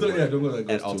phone Just to don't- work yeah, don't go to that at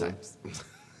ghost all tour. times.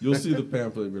 You'll see the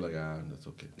pamphlet and be like, that's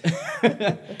okay.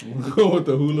 We'll go with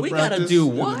the hula We gotta practice do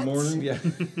in what? the morning. Yeah.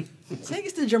 Take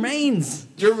us to Jermaine's.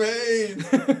 Jermaine!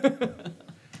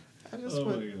 I just Oh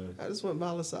want my God. I just want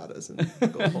malasadas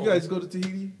and go You home. guys go to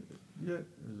Tahiti yet?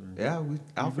 Yeah,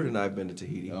 Alfred and I have been to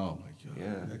Tahiti. Oh my God.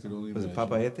 Yeah. I could only Was it imagine.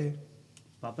 Papayete?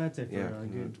 Papete for Yeah, a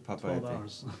good Papete. 12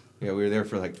 hours. Yeah, we were there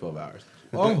for like 12 hours.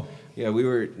 Oh. Yeah, we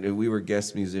were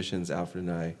guest musicians, Alfred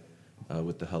and I,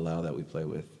 with the halal that we play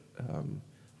with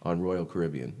on Royal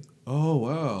Caribbean. Oh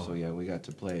wow. So yeah, we got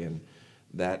to play, and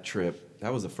that trip,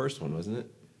 that was the first one, wasn't it?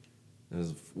 It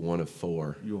was one of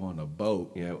 4. You on a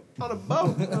boat? Yeah, on a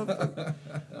boat.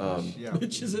 Yeah.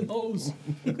 Bitches and hoes.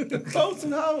 Boats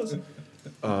and hoes.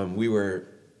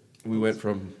 We went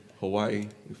from Hawaii.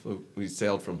 We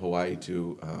sailed from Hawaii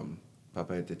to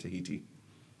Papayete, Tahiti,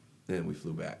 and then we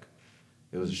flew back.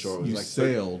 It was a short. It was You like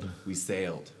sailed. We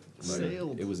sailed.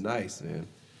 Sailed. It was nice, man.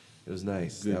 It was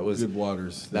nice. Good, That was good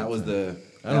waters. that was the.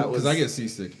 Because I get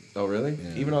seasick. Oh really?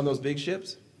 Yeah. Even on those big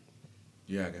ships?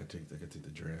 Yeah, I gotta take the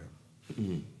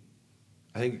dram.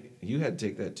 I think you had to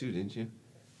take that too, didn't you?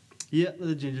 Yeah,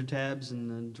 the ginger tabs and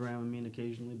the Dramamine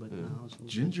occasionally, but no, it's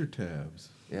Ginger tabs.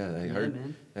 Yeah, I Yeah, heard.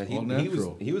 man. And All he was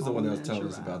natural. he was the All one that was telling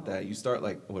us natural. about that. You start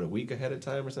like what, a week ahead of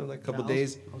time or something, like a couple I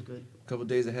days, was good. couple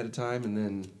days ahead of time, and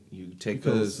then you take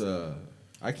Because those.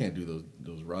 I can't do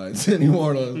those rides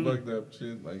anymore. Those fucked up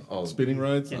shit, like Oh. spinning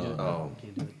rides. Can't do it. Oh.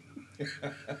 Can't do it.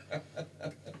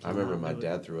 I remember my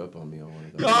dad threw up on me on one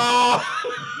of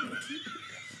those.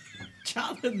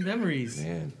 Childhood memories.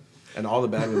 Man, and all the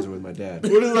bad ones were with my dad.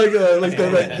 What is like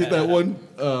that one?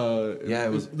 Yeah,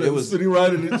 it was- that it was- spinning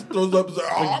ride and it throws up. It's like,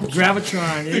 oh,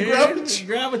 Gravitron, dude. Gravitron.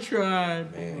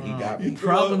 Gravitron. Man, he got me.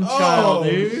 Problem Oh. child,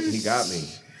 dude. He got me.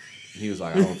 He was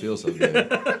like, I don't feel so good.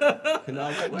 And I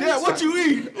was like, Dad, what you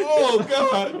eat? Oh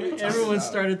God! Everyone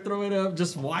started throwing up,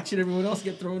 just watching everyone else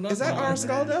get thrown up. Is that our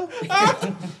Scaldo?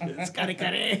 Scotty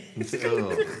Cuddy.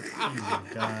 Oh,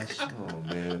 Gosh. oh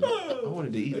man, I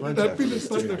wanted to eat lunch That after feels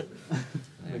this like too.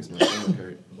 Makes my stomach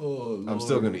hurt. Oh, I'm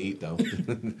still gonna eat though.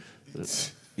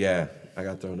 Yeah, I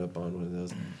got thrown up on one of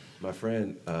those. My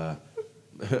friend,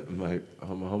 my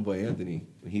homeboy Anthony,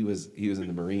 he was in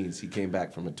the Marines. He came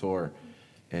back from a tour,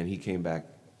 and he came back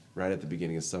right at the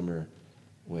beginning of summer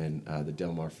when the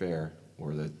Del Mar Fair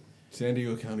or the San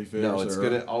Diego County Fair. no, it's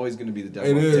sir. always gonna be the Del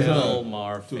It Mar is, Fair. huh? Del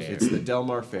Mar Fair. It's the Del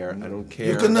Mar Fair. I don't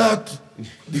care. You cannot.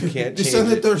 You can't The change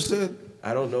senator it. said.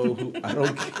 I don't know who. I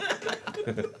don't.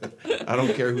 I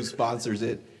don't care who sponsors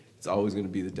it. It's always going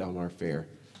to be the Del Mar Fair,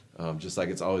 just like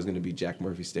it's always going to be Jack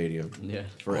Murphy Stadium. Yeah.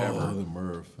 Forever. Oh, the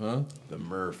Murph, huh? The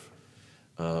Murph.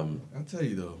 I'll tell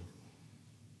you though.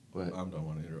 What? I don't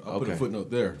want to interrupt. I'll put a Okay.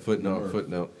 footnote there. Footnote. Murph.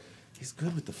 Footnote. He's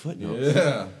good with the footnotes.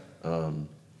 Yeah.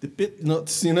 The bit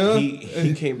nuts, you know.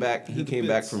 He came back. He The came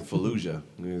back bits. from Fallujah.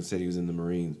 He said he was in the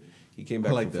Marines. He came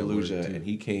back like from that word, Fallujah, too. and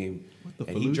he came the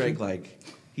and he Fallujah?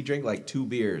 drank like 2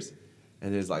 beers,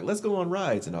 and he's like, "Let's go on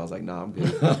rides." And I was like, "Nah, I'm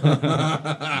good.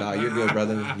 Nah, you're good,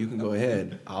 brother. You can go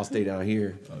ahead. I'll stay down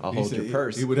here. I'll He hold said your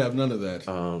purse." He would have none of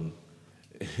that.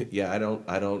 Yeah, I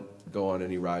don't go on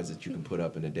any rides that you can put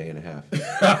up in a day and a half.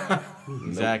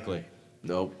 Exactly.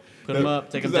 Nope. Put them up,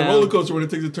 take them Because that down. roller coaster when it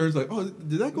takes a turn, it's like, oh,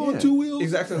 did that go on 2 wheels?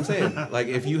 Exactly what I'm saying. Like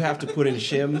if you have to put in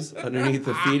shims underneath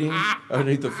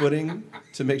the footing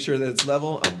to make sure that it's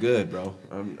level, I'm good, bro.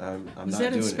 I'm Was not that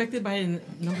doing inspected by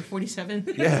number 47?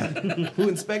 it. Yeah. Who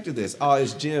inspected this? Oh,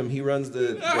 it's Jim. He runs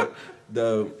the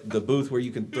booth where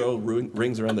you can throw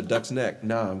rings around the duck's neck.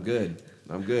 Nah, I'm good.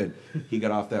 I'm good. He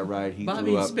got off that ride. He Bobby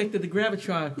threw up. inspected the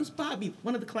Gravitron. Who's Bobby?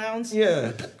 One of the clowns?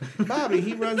 Yeah, Bobby.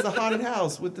 He runs the haunted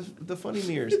house with the funny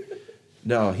mirrors.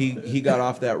 No, he got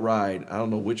off that ride. I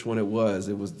don't know which one it was.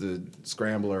 It was the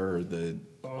Scrambler or the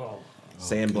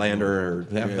Sandblander or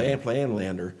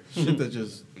Planlander. Shit that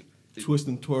just twist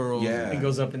and twirls. Yeah. It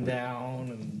goes up and down.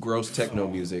 And Gross techno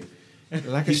music.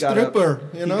 Like a He got up- stripper,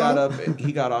 you know?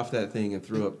 He got off that thing and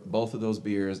threw up both of those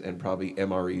beers and probably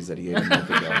MREs that he ate a month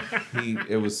ago.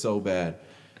 It was so bad,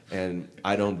 and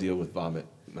I don't deal with vomit.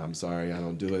 I'm sorry, I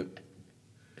don't do it.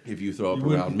 If you throw up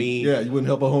around me, Yeah, you wouldn't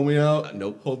help a homie out?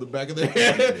 nope. Hold the back of their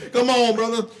head. Come on,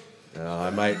 brother.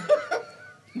 I might.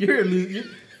 you're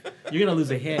gonna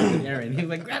lose a head with Aaron. He's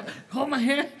like, hold my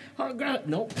hair. Grab it.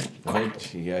 Nope. Oh,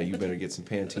 yeah, you better get some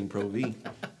Pantene Pro V.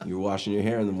 You're washing your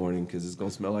hair in the morning because it's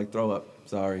gonna smell like throw up.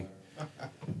 Sorry.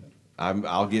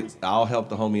 I'll help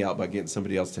the homie out by getting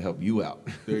somebody else to help you out.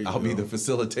 There you I'll be go. the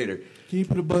facilitator. Can you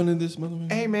put a button in this,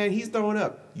 motherfucker? Hey man, he's throwing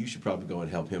up. You should probably go and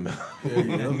help him out. There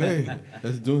you go. Hey,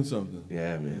 that's doing something.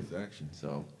 Yeah, man. It's action.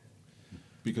 So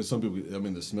Because some people, I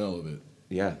mean, the smell of it.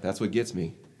 yeah, that's what gets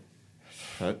me.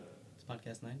 It's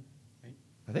podcast 9, right?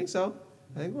 I think so.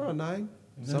 I think we're on 9.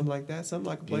 Something like that. Something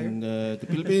like a player. In the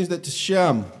Philippines, that's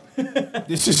Siam.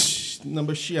 This is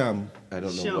number Siam. I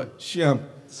don't know Sham. what. Siam.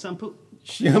 Shampoo.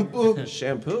 Shampoo.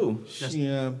 Shampoo.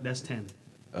 Siam. That's 10.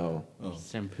 Oh.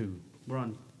 Shampoo. We're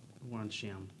on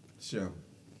Sham. Siam.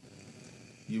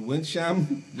 You win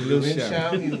Siam, you lose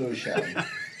Siam. You lose Sham.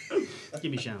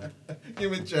 Give me Sham.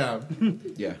 Give it Siam.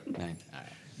 Yeah. 9. All right.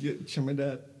 Get some of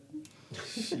that.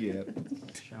 Shit.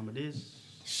 Sham it is.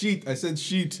 Sheet. I said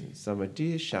sheet. Some of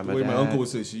this, some The of way my that. uncle would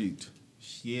say sheet.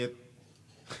 Shit.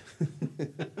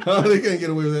 Oh, they can't get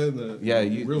away with that in the Yeah,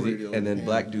 real radio. and then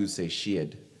black dudes say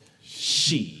shit.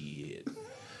 Shit.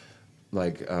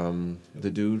 Like the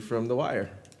dude from The Wire.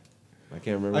 I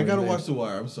can't remember. I his gotta name. watch The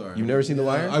Wire. I'm sorry. You've never seen The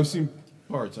Wire? I've seen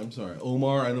parts. I'm sorry.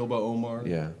 Omar. I know about Omar.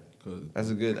 Yeah. 'Cause- That's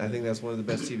a good. I think that's one of the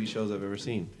best TV shows I've ever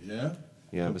seen. Yeah.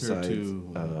 Yeah, Compared besides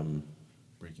to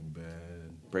Breaking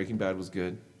Bad. Breaking Bad was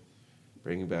good.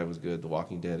 Breaking Bad was good. The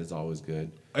Walking Dead is always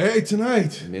good. Hey,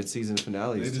 tonight. Mid-season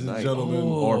finale is Ladies and tonight. gentlemen.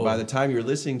 Or by the time you're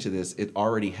listening to this, it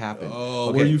already happened.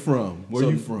 Oh, where are you from? Where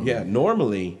are you from? Yeah,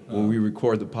 normally when we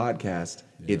record the podcast,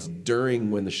 it's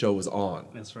during when the show is on.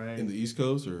 That's right. In the East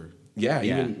Coast or? Yeah,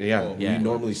 Yeah. even yeah. Oh, We yeah.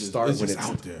 normally It's just- start it's when just it's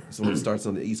out there. So when it starts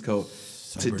on the East Coast.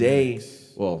 Cybernetics. Today,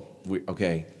 well,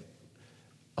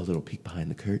 a little peek behind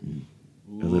the curtain,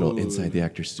 a little inside the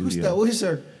actor Who's studio. that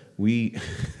wizard? We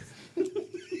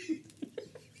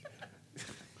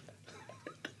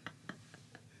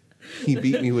he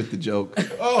beat me with the joke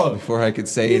before I could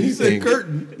say He anything. said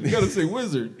curtain. You gotta say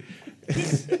wizard.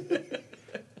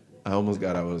 I almost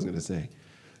got what I was gonna say.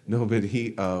 No, but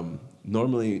he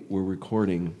normally we're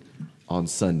recording on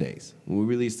Sundays. When we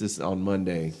release this on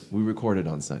Monday, we record it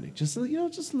on Sunday. Just a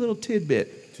little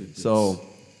tidbit. So,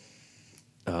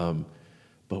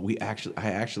 but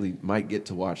I actually might get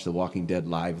to watch The Walking Dead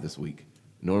live this week.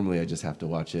 Normally, I just have to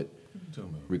watch it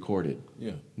recorded.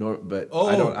 Yeah. But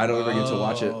I don't ever get to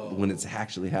watch it when it's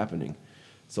actually happening.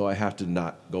 So I have to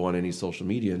not go on any social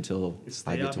media until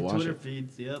Stay I get off to your watch Twitter it.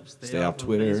 feeds. Yep. Stay off off of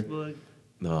Twitter. Facebook.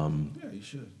 Yeah, you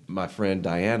should. My friend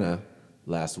Diana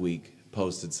last week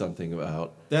posted something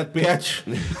about That bitch.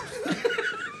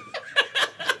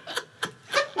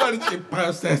 Why did you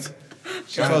post that?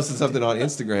 she posted something on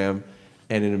Instagram,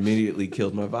 and it immediately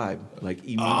killed my vibe. Like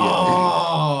immediately.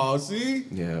 Oh, see?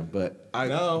 Yeah, but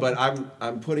know.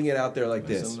 I'm putting it out there like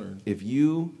this. Lesson learned. If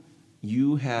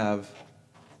you have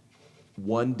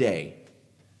one day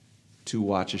to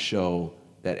watch a show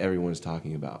that everyone's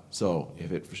talking about. So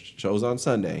if it shows on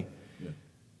Sunday, Yeah.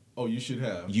 Oh, you should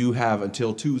have. you have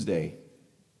until Tuesday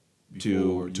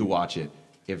Before to you- watch it.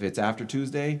 If it's after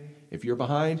Tuesday, if you're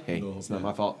behind, hey, No, it's not yeah.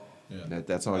 my fault. Yeah.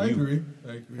 That's on I you. agree.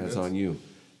 That's on you.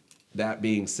 That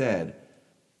being said,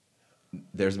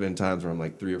 there's been times where I'm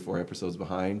like 3 or 4 episodes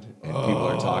behind and people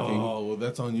are talking. Oh, well,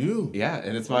 that's on you. Yeah,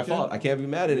 and it's my Okay. fault. I can't be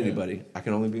mad at Yeah. anybody. I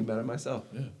can only be mad at myself.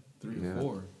 Yeah, 3 Yeah. or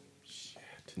 4.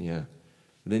 Yeah.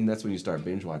 Then that's when you start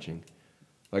binge watching.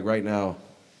 Like right now,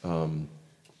 I'm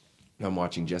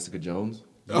watching Jessica Jones.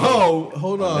 Oh,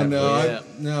 hold on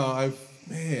Netflix. now. I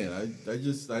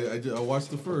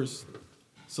watched the first.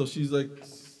 So she's like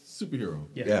superhero.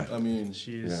 Yeah. I mean,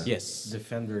 She is. Yeah. Yes.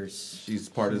 Defenders. She's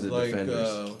part of she's the like,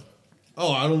 Defenders.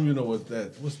 I don't even know what's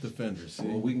Defenders. See?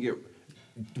 Well, we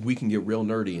can get real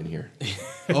nerdy in here.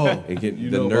 oh, And get you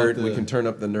the know nerd. about We can turn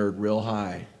up the nerd real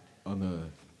high. on the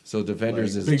So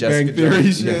Defenders Like is Big Jessica Bang Theory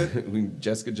Jones. shit?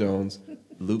 Jessica Jones,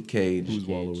 Luke Cage. who's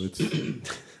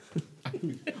Wallowitz.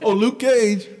 Oh, Luke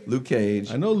Cage. Luke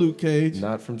Cage. I know Luke Cage.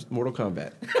 Not from Mortal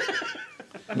Kombat.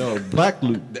 No, Black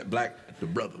Luke. That the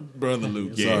brother. Brother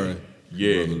Luke. Yeah. Sorry.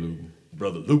 Yeah. Brother Luke.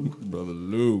 Brother Luke. Brother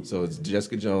Luke. So it's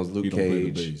Jessica Jones, Luke He don't play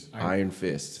the Cage, bass. Iron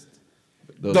Fist.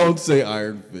 Those Don't say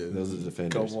Iron Fist. Those are the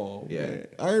Defenders. Come on. Yeah. Man.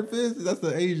 Iron Fist? That's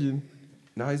the Asian.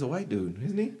 No, he's a white dude,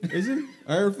 isn't he? Is he?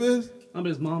 Iron Fist? But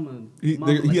his mama. He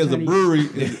mama has a Chinese. brewery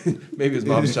Maybe his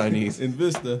mom's Chinese. in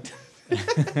Vista.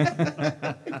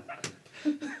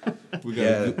 We got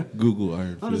Yeah. to Google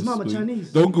Iron Fist. Oh, his mama please.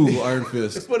 Chinese. Don't Google Iron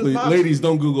Fist. what his Please. mom- Ladies,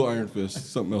 don't Google Iron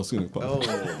Fist. Something else going to pop up.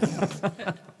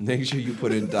 Oh. Make sure you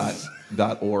put in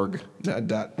 .org,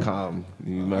 not .com.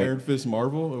 You might. Iron Fist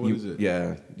Marvel? Or what is it?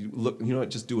 Yeah. You look. You know what?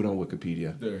 Just do it on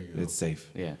Wikipedia. There you go. It's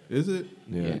safe. Yeah. Is it?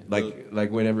 Yeah. Yeah.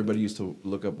 Like when everybody used to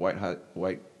look up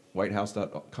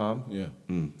whitehouse.com. Yeah.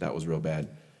 That was real bad.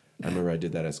 I remember I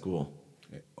did that at school.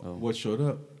 What showed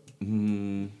up?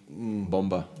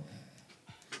 Bomba.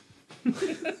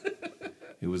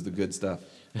 It was the good stuff.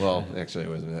 Well, actually, it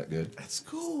wasn't that good. At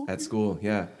school. At school,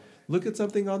 yeah. Look at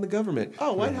something on the government.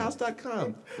 Oh,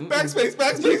 whitehouse.com. Backspace,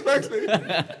 backspace,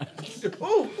 backspace.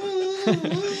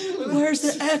 Where's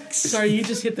the X? Sorry, you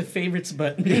just hit the favorites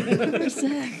button. Where's the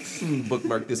X?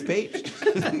 Bookmark this page.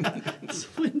 This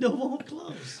window won't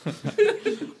close.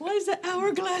 Why is the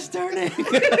hourglass turning?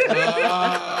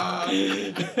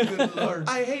 Good Lord.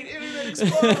 I hate Internet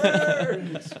Explorer.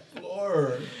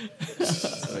 Explorer.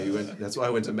 That's why I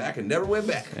went to Mac and never went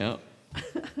back. Yeah.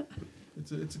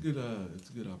 It's a good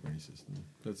operating system.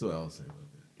 That's what I'll say about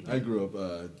that. I grew up,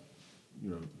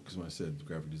 because when I said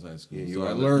graphic design school, Yeah, so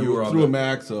I learned through a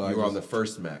Mac. So you were on the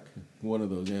first Mac. one of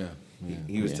those. Yeah.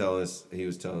 He was telling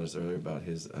us earlier about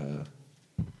his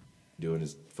doing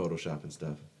his Photoshop and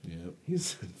stuff. Yep.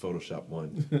 He's in Photoshop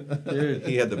 1. Dude,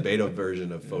 He had the beta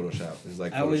version of Photoshop. It was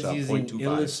like I was Photoshop using 0.25.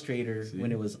 Illustrator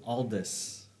when it was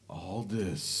Aldous. All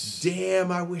this.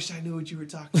 Damn, I wish I knew what you were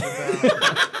talking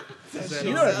about.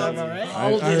 You know what I'm talking about, right?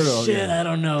 I heard all that. I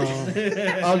don't know.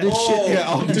 All this shit. Yeah,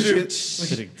 all this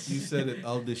shit. You said it.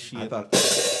 All this shit.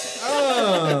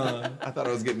 I thought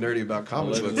I was getting nerdy about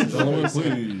comic books.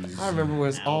 Please. I remember when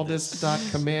it's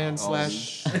aldis.command /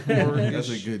 That's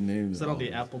a good name. Is that on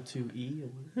the Apple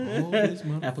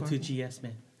IIe? Apple II GS,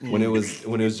 man. when it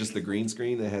was just the green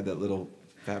screen that had that little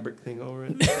fabric thing over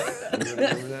it.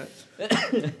 Remember that?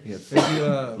 Yeah, Have you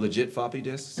legit floppy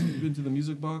disks. been to the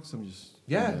Music Box? I'm just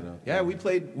Yeah, throwing that out yeah. there. We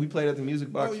played at the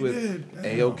Music Box you with did?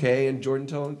 AOK and Jordan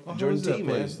how Jordan is that T.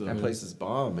 place, Man, though? that place is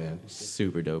bomb, man.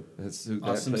 Super dope. That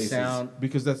Awesome place sound.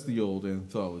 because that's the old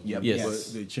anthology. Yep. Yes.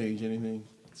 But they change anything?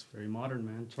 It's very modern,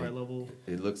 man. Tri-level.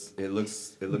 It looks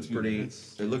pretty.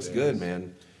 It looks good,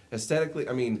 man. Aesthetically,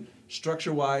 I mean,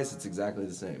 structure-wise, it's exactly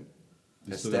the same.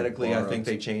 They still got Aesthetically, I bar think ups.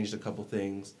 they changed a couple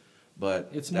things,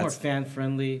 but It's more that's- fan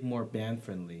friendly, more band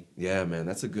friendly. Yeah, man,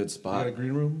 that's a good You got spot. a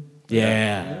green room?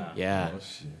 Yeah. Oh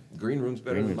shit. Green room's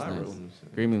better Green than room's my nice. room.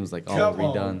 Green room's like all Come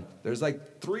on. redone. There's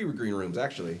like 3 green rooms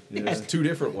actually. There's 2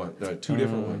 different ones. No, 2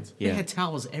 different ones. They Yeah. had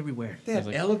towels everywhere. They have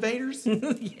elevators.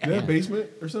 They have basement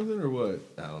or something or what?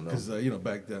 I don't know. Because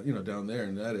back down, down there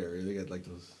in that area, they got like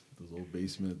those old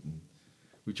basement, and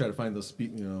we try to find those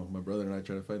my brother and I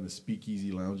try to find the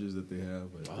speakeasy lounges that they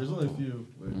have. But there's only a few.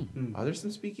 But Are there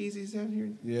some speakeasies down here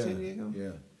in yeah, San Diego? yeah.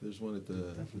 There's one at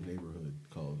the neighborhood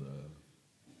called.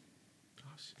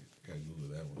 Shit, gotta Google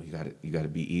that Well, one. you got to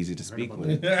be easy to speak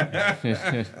with. Yeah,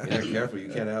 careful. You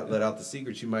can't let out the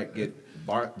secrets. You might get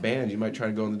banned. You might try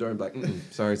to go in the door and be like,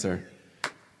 "Sorry, sir.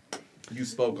 You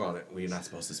spoke on it. Well, you're not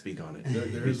supposed to speak on it. There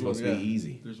You're is supposed one, to be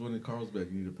easy." There's one in Carlsbad.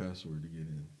 You need a password to get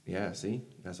in. Yeah, see?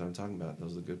 That's what I'm talking about.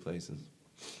 Those are good places.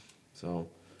 So,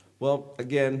 well,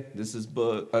 again, this is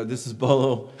Bolo.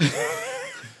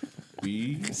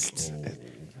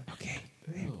 Okay.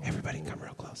 Hey, everybody come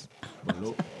real close.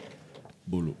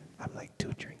 Bolo. I'm like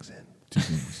 2 drinks in.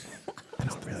 I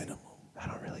don't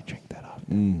really drink that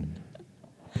often.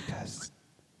 Because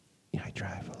I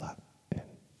drive a lot and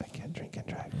I can't drink and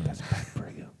drive. That's bad for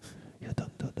you. You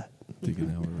don't do that. Take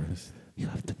an hour rest. You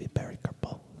have to be very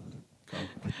careful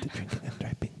with the drinking and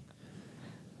driving.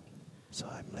 So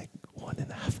I'm like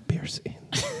 1.5 beers in.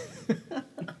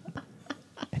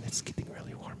 And it's getting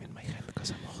really warm in my hand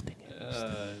because I'm holding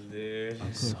it.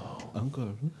 So,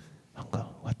 Uncle.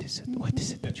 Uncle, what is it? What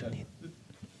is it that you need?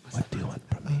 What do you want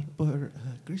from me? For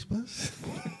Christmas?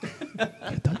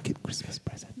 You don't get Christmas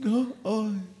present. No.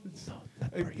 Oh, No,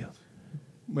 not for you.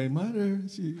 my mother.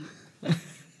 She.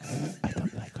 I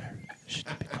don't like her. Shh,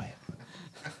 be quiet.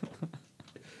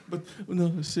 But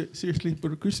no, seriously,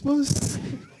 for Christmas.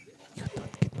 You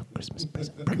don't get no Christmas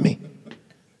present from me.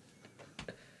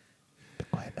 Be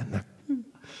quiet, anak.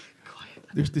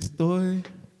 There's this toy.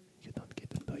 You don't get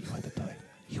the toy. You want the toy.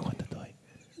 You want the toy.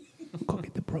 Go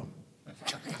get the broom.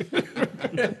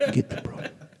 Get the broom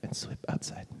and sweep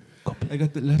outside. Go play. I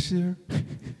got it last year.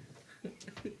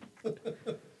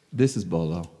 This is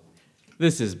Bolo.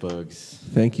 This is Bugs.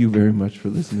 Thank you very much for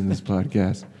listening to this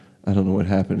podcast. I don't know what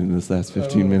happened in this last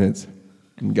 15 minutes.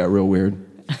 It got real weird.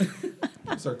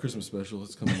 It's our Christmas special.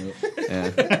 It's coming up.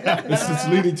 Yeah. It's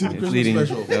leading to the It's Christmas leading.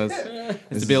 special.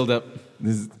 It's a build up.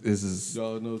 This is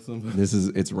Y'all know something.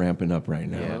 it's ramping up right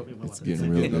now. Yeah. It's getting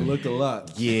real Getting to good. look a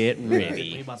lot. Get We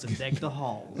ready. about to deck the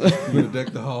hall. We're gonna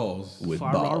deck the halls. With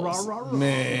Far, rah, balls. rah, rah, rah.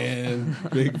 Man,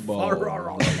 big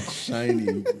balls,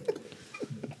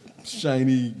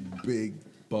 shiny big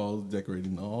balls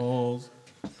decorating the halls.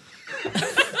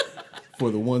 For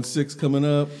the 1/6 coming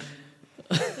up,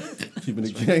 keeping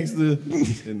it gangster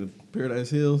in the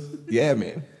Paradise Hills. Yeah,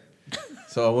 man.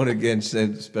 So I want to again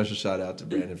send a special shout out to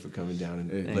Brandon for coming down and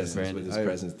Hey, blessing us Brandon. with his I-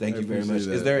 presence. Thank I you very much.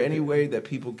 appreciate Is that. there any way that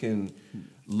people can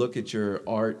look at your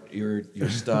art, your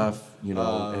stuff, any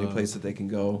place that they can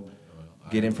go,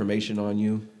 get information on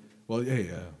you? Well,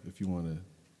 yeah. If you want to,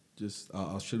 just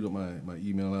I'll shoot up my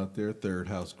email out there,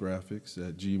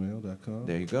 thirdhousegraphics@gmail.com.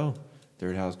 There you go.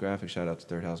 Third House Graphics. Shout out to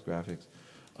Third House Graphics.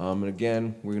 And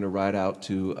again, we're going to ride out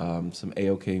to some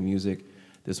AOK music.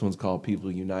 This one's called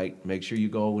People Unite. Make sure you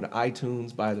go to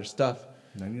iTunes, buy their stuff.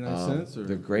 99 cents or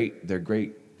They're great. They're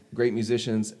great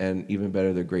musicians, and even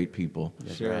better, they're great people.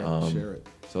 share it. Share it.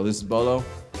 So this is Bolo.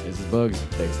 This is Bugs.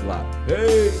 Thanks a lot.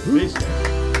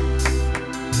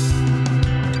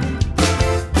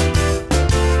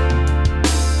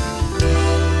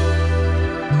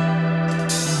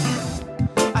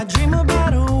 I dream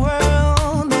about a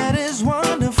world that is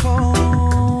wonderful,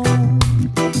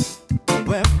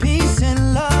 where peace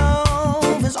and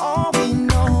love is all we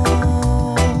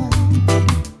know,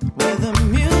 where the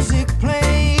music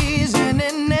plays and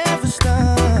it never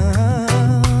stops.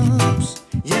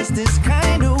 Yes, this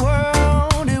kind of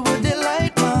world, it would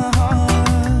delight my heart.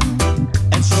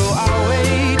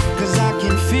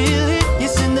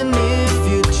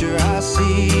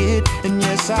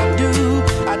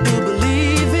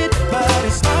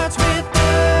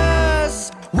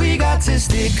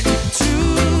 stick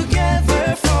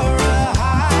together for a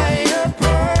higher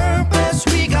purpose.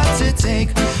 We got to take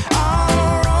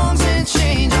our wrongs and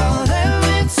change all them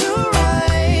into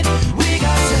right. We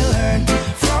got to learn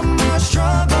from our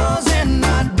struggles and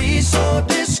not be so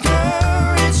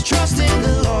discouraged. Trust in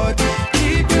the Lord,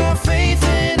 keep your faith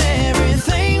and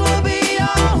everything will be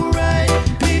alright.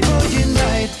 People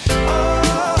unite.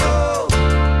 Oh,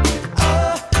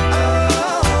 oh,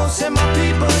 oh, say my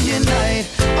people unite.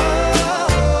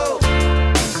 Oh,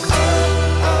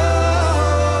 oh,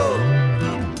 oh.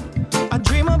 I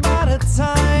dream about a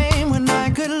time when I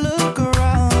could look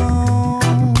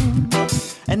around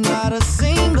and not a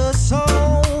single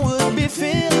soul would be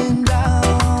feeling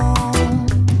down.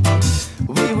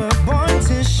 We were born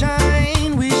to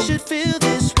shine, we should feel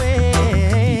this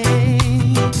way.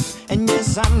 And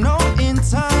yes, I know in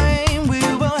time we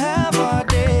will have our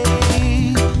day.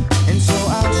 And so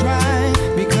I'll try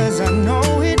because I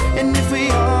know it. And if we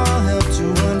all help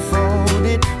to unfold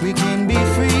it, we can be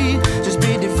free. Just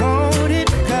be devoted,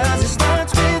 cause it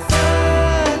starts with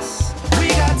us. We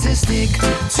got to stick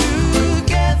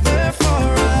together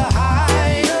for a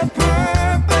higher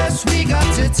purpose. We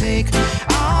got to take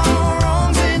our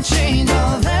wrongs and change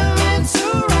all them into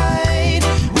right.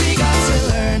 We got to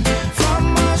learn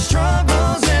from our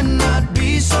struggles and not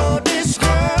be so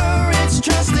discouraged.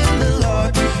 Trust in the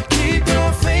Lord, keep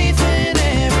your faith and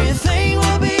everything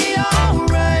will be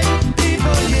alright.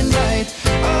 People unite.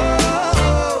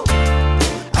 Oh,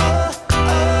 oh,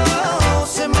 oh,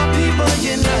 say my people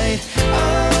unite.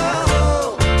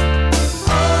 Oh,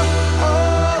 oh, oh,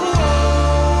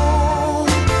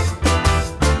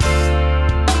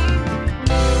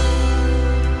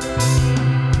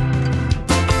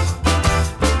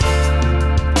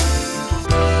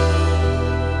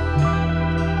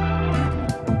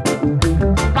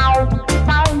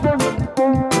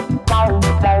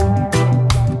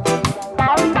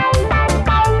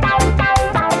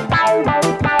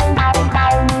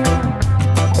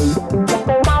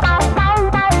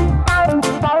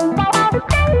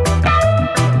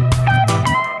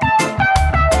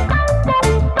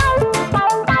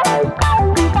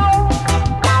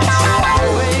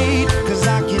 wait, cause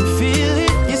I can feel it.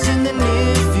 Yes, in the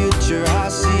near future I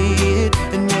see it.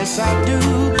 And yes, I do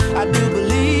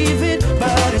believe it.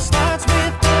 But it starts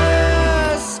with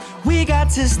us. We got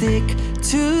to stick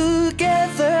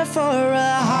together for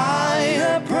a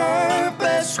higher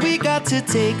purpose. We got to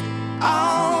take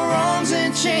our wrongs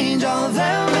and change all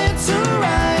them into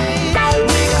right.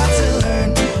 We got to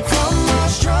learn from our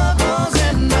struggles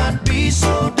and not be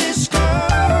so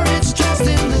discouraged. Trust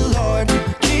in the Lord,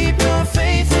 keep your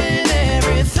faith and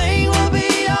everything will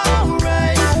be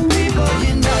alright. People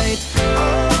unite.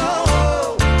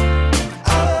 Oh, oh,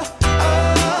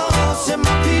 oh, oh, say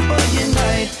my people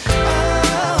unite.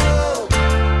 Oh,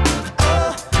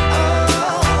 oh,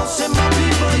 oh, say my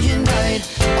people unite.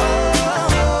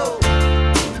 Oh,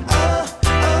 oh,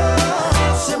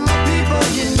 oh, say my people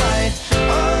unite.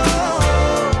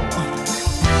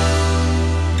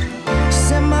 Oh,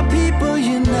 say my people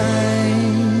unite.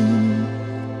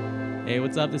 Hey,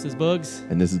 what's up? This is Bugs.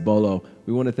 And this is Bolo.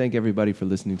 We want to thank everybody for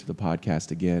listening to the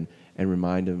podcast again and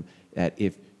remind them that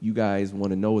if you guys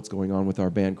want to know what's going on with our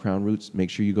band Crown Roots, make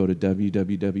sure you go to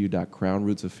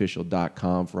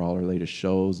www.crownrootsofficial.com for all our latest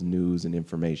shows, news, and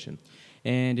information.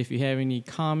 And if you have any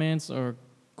comments or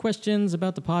questions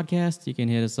about the podcast, you can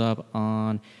hit us up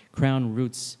on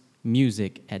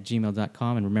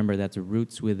crownrootsmusic@gmail.com. And remember, that's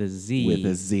roots with a Z. With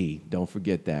a Z. Don't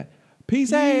forget that.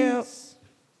 Peace out.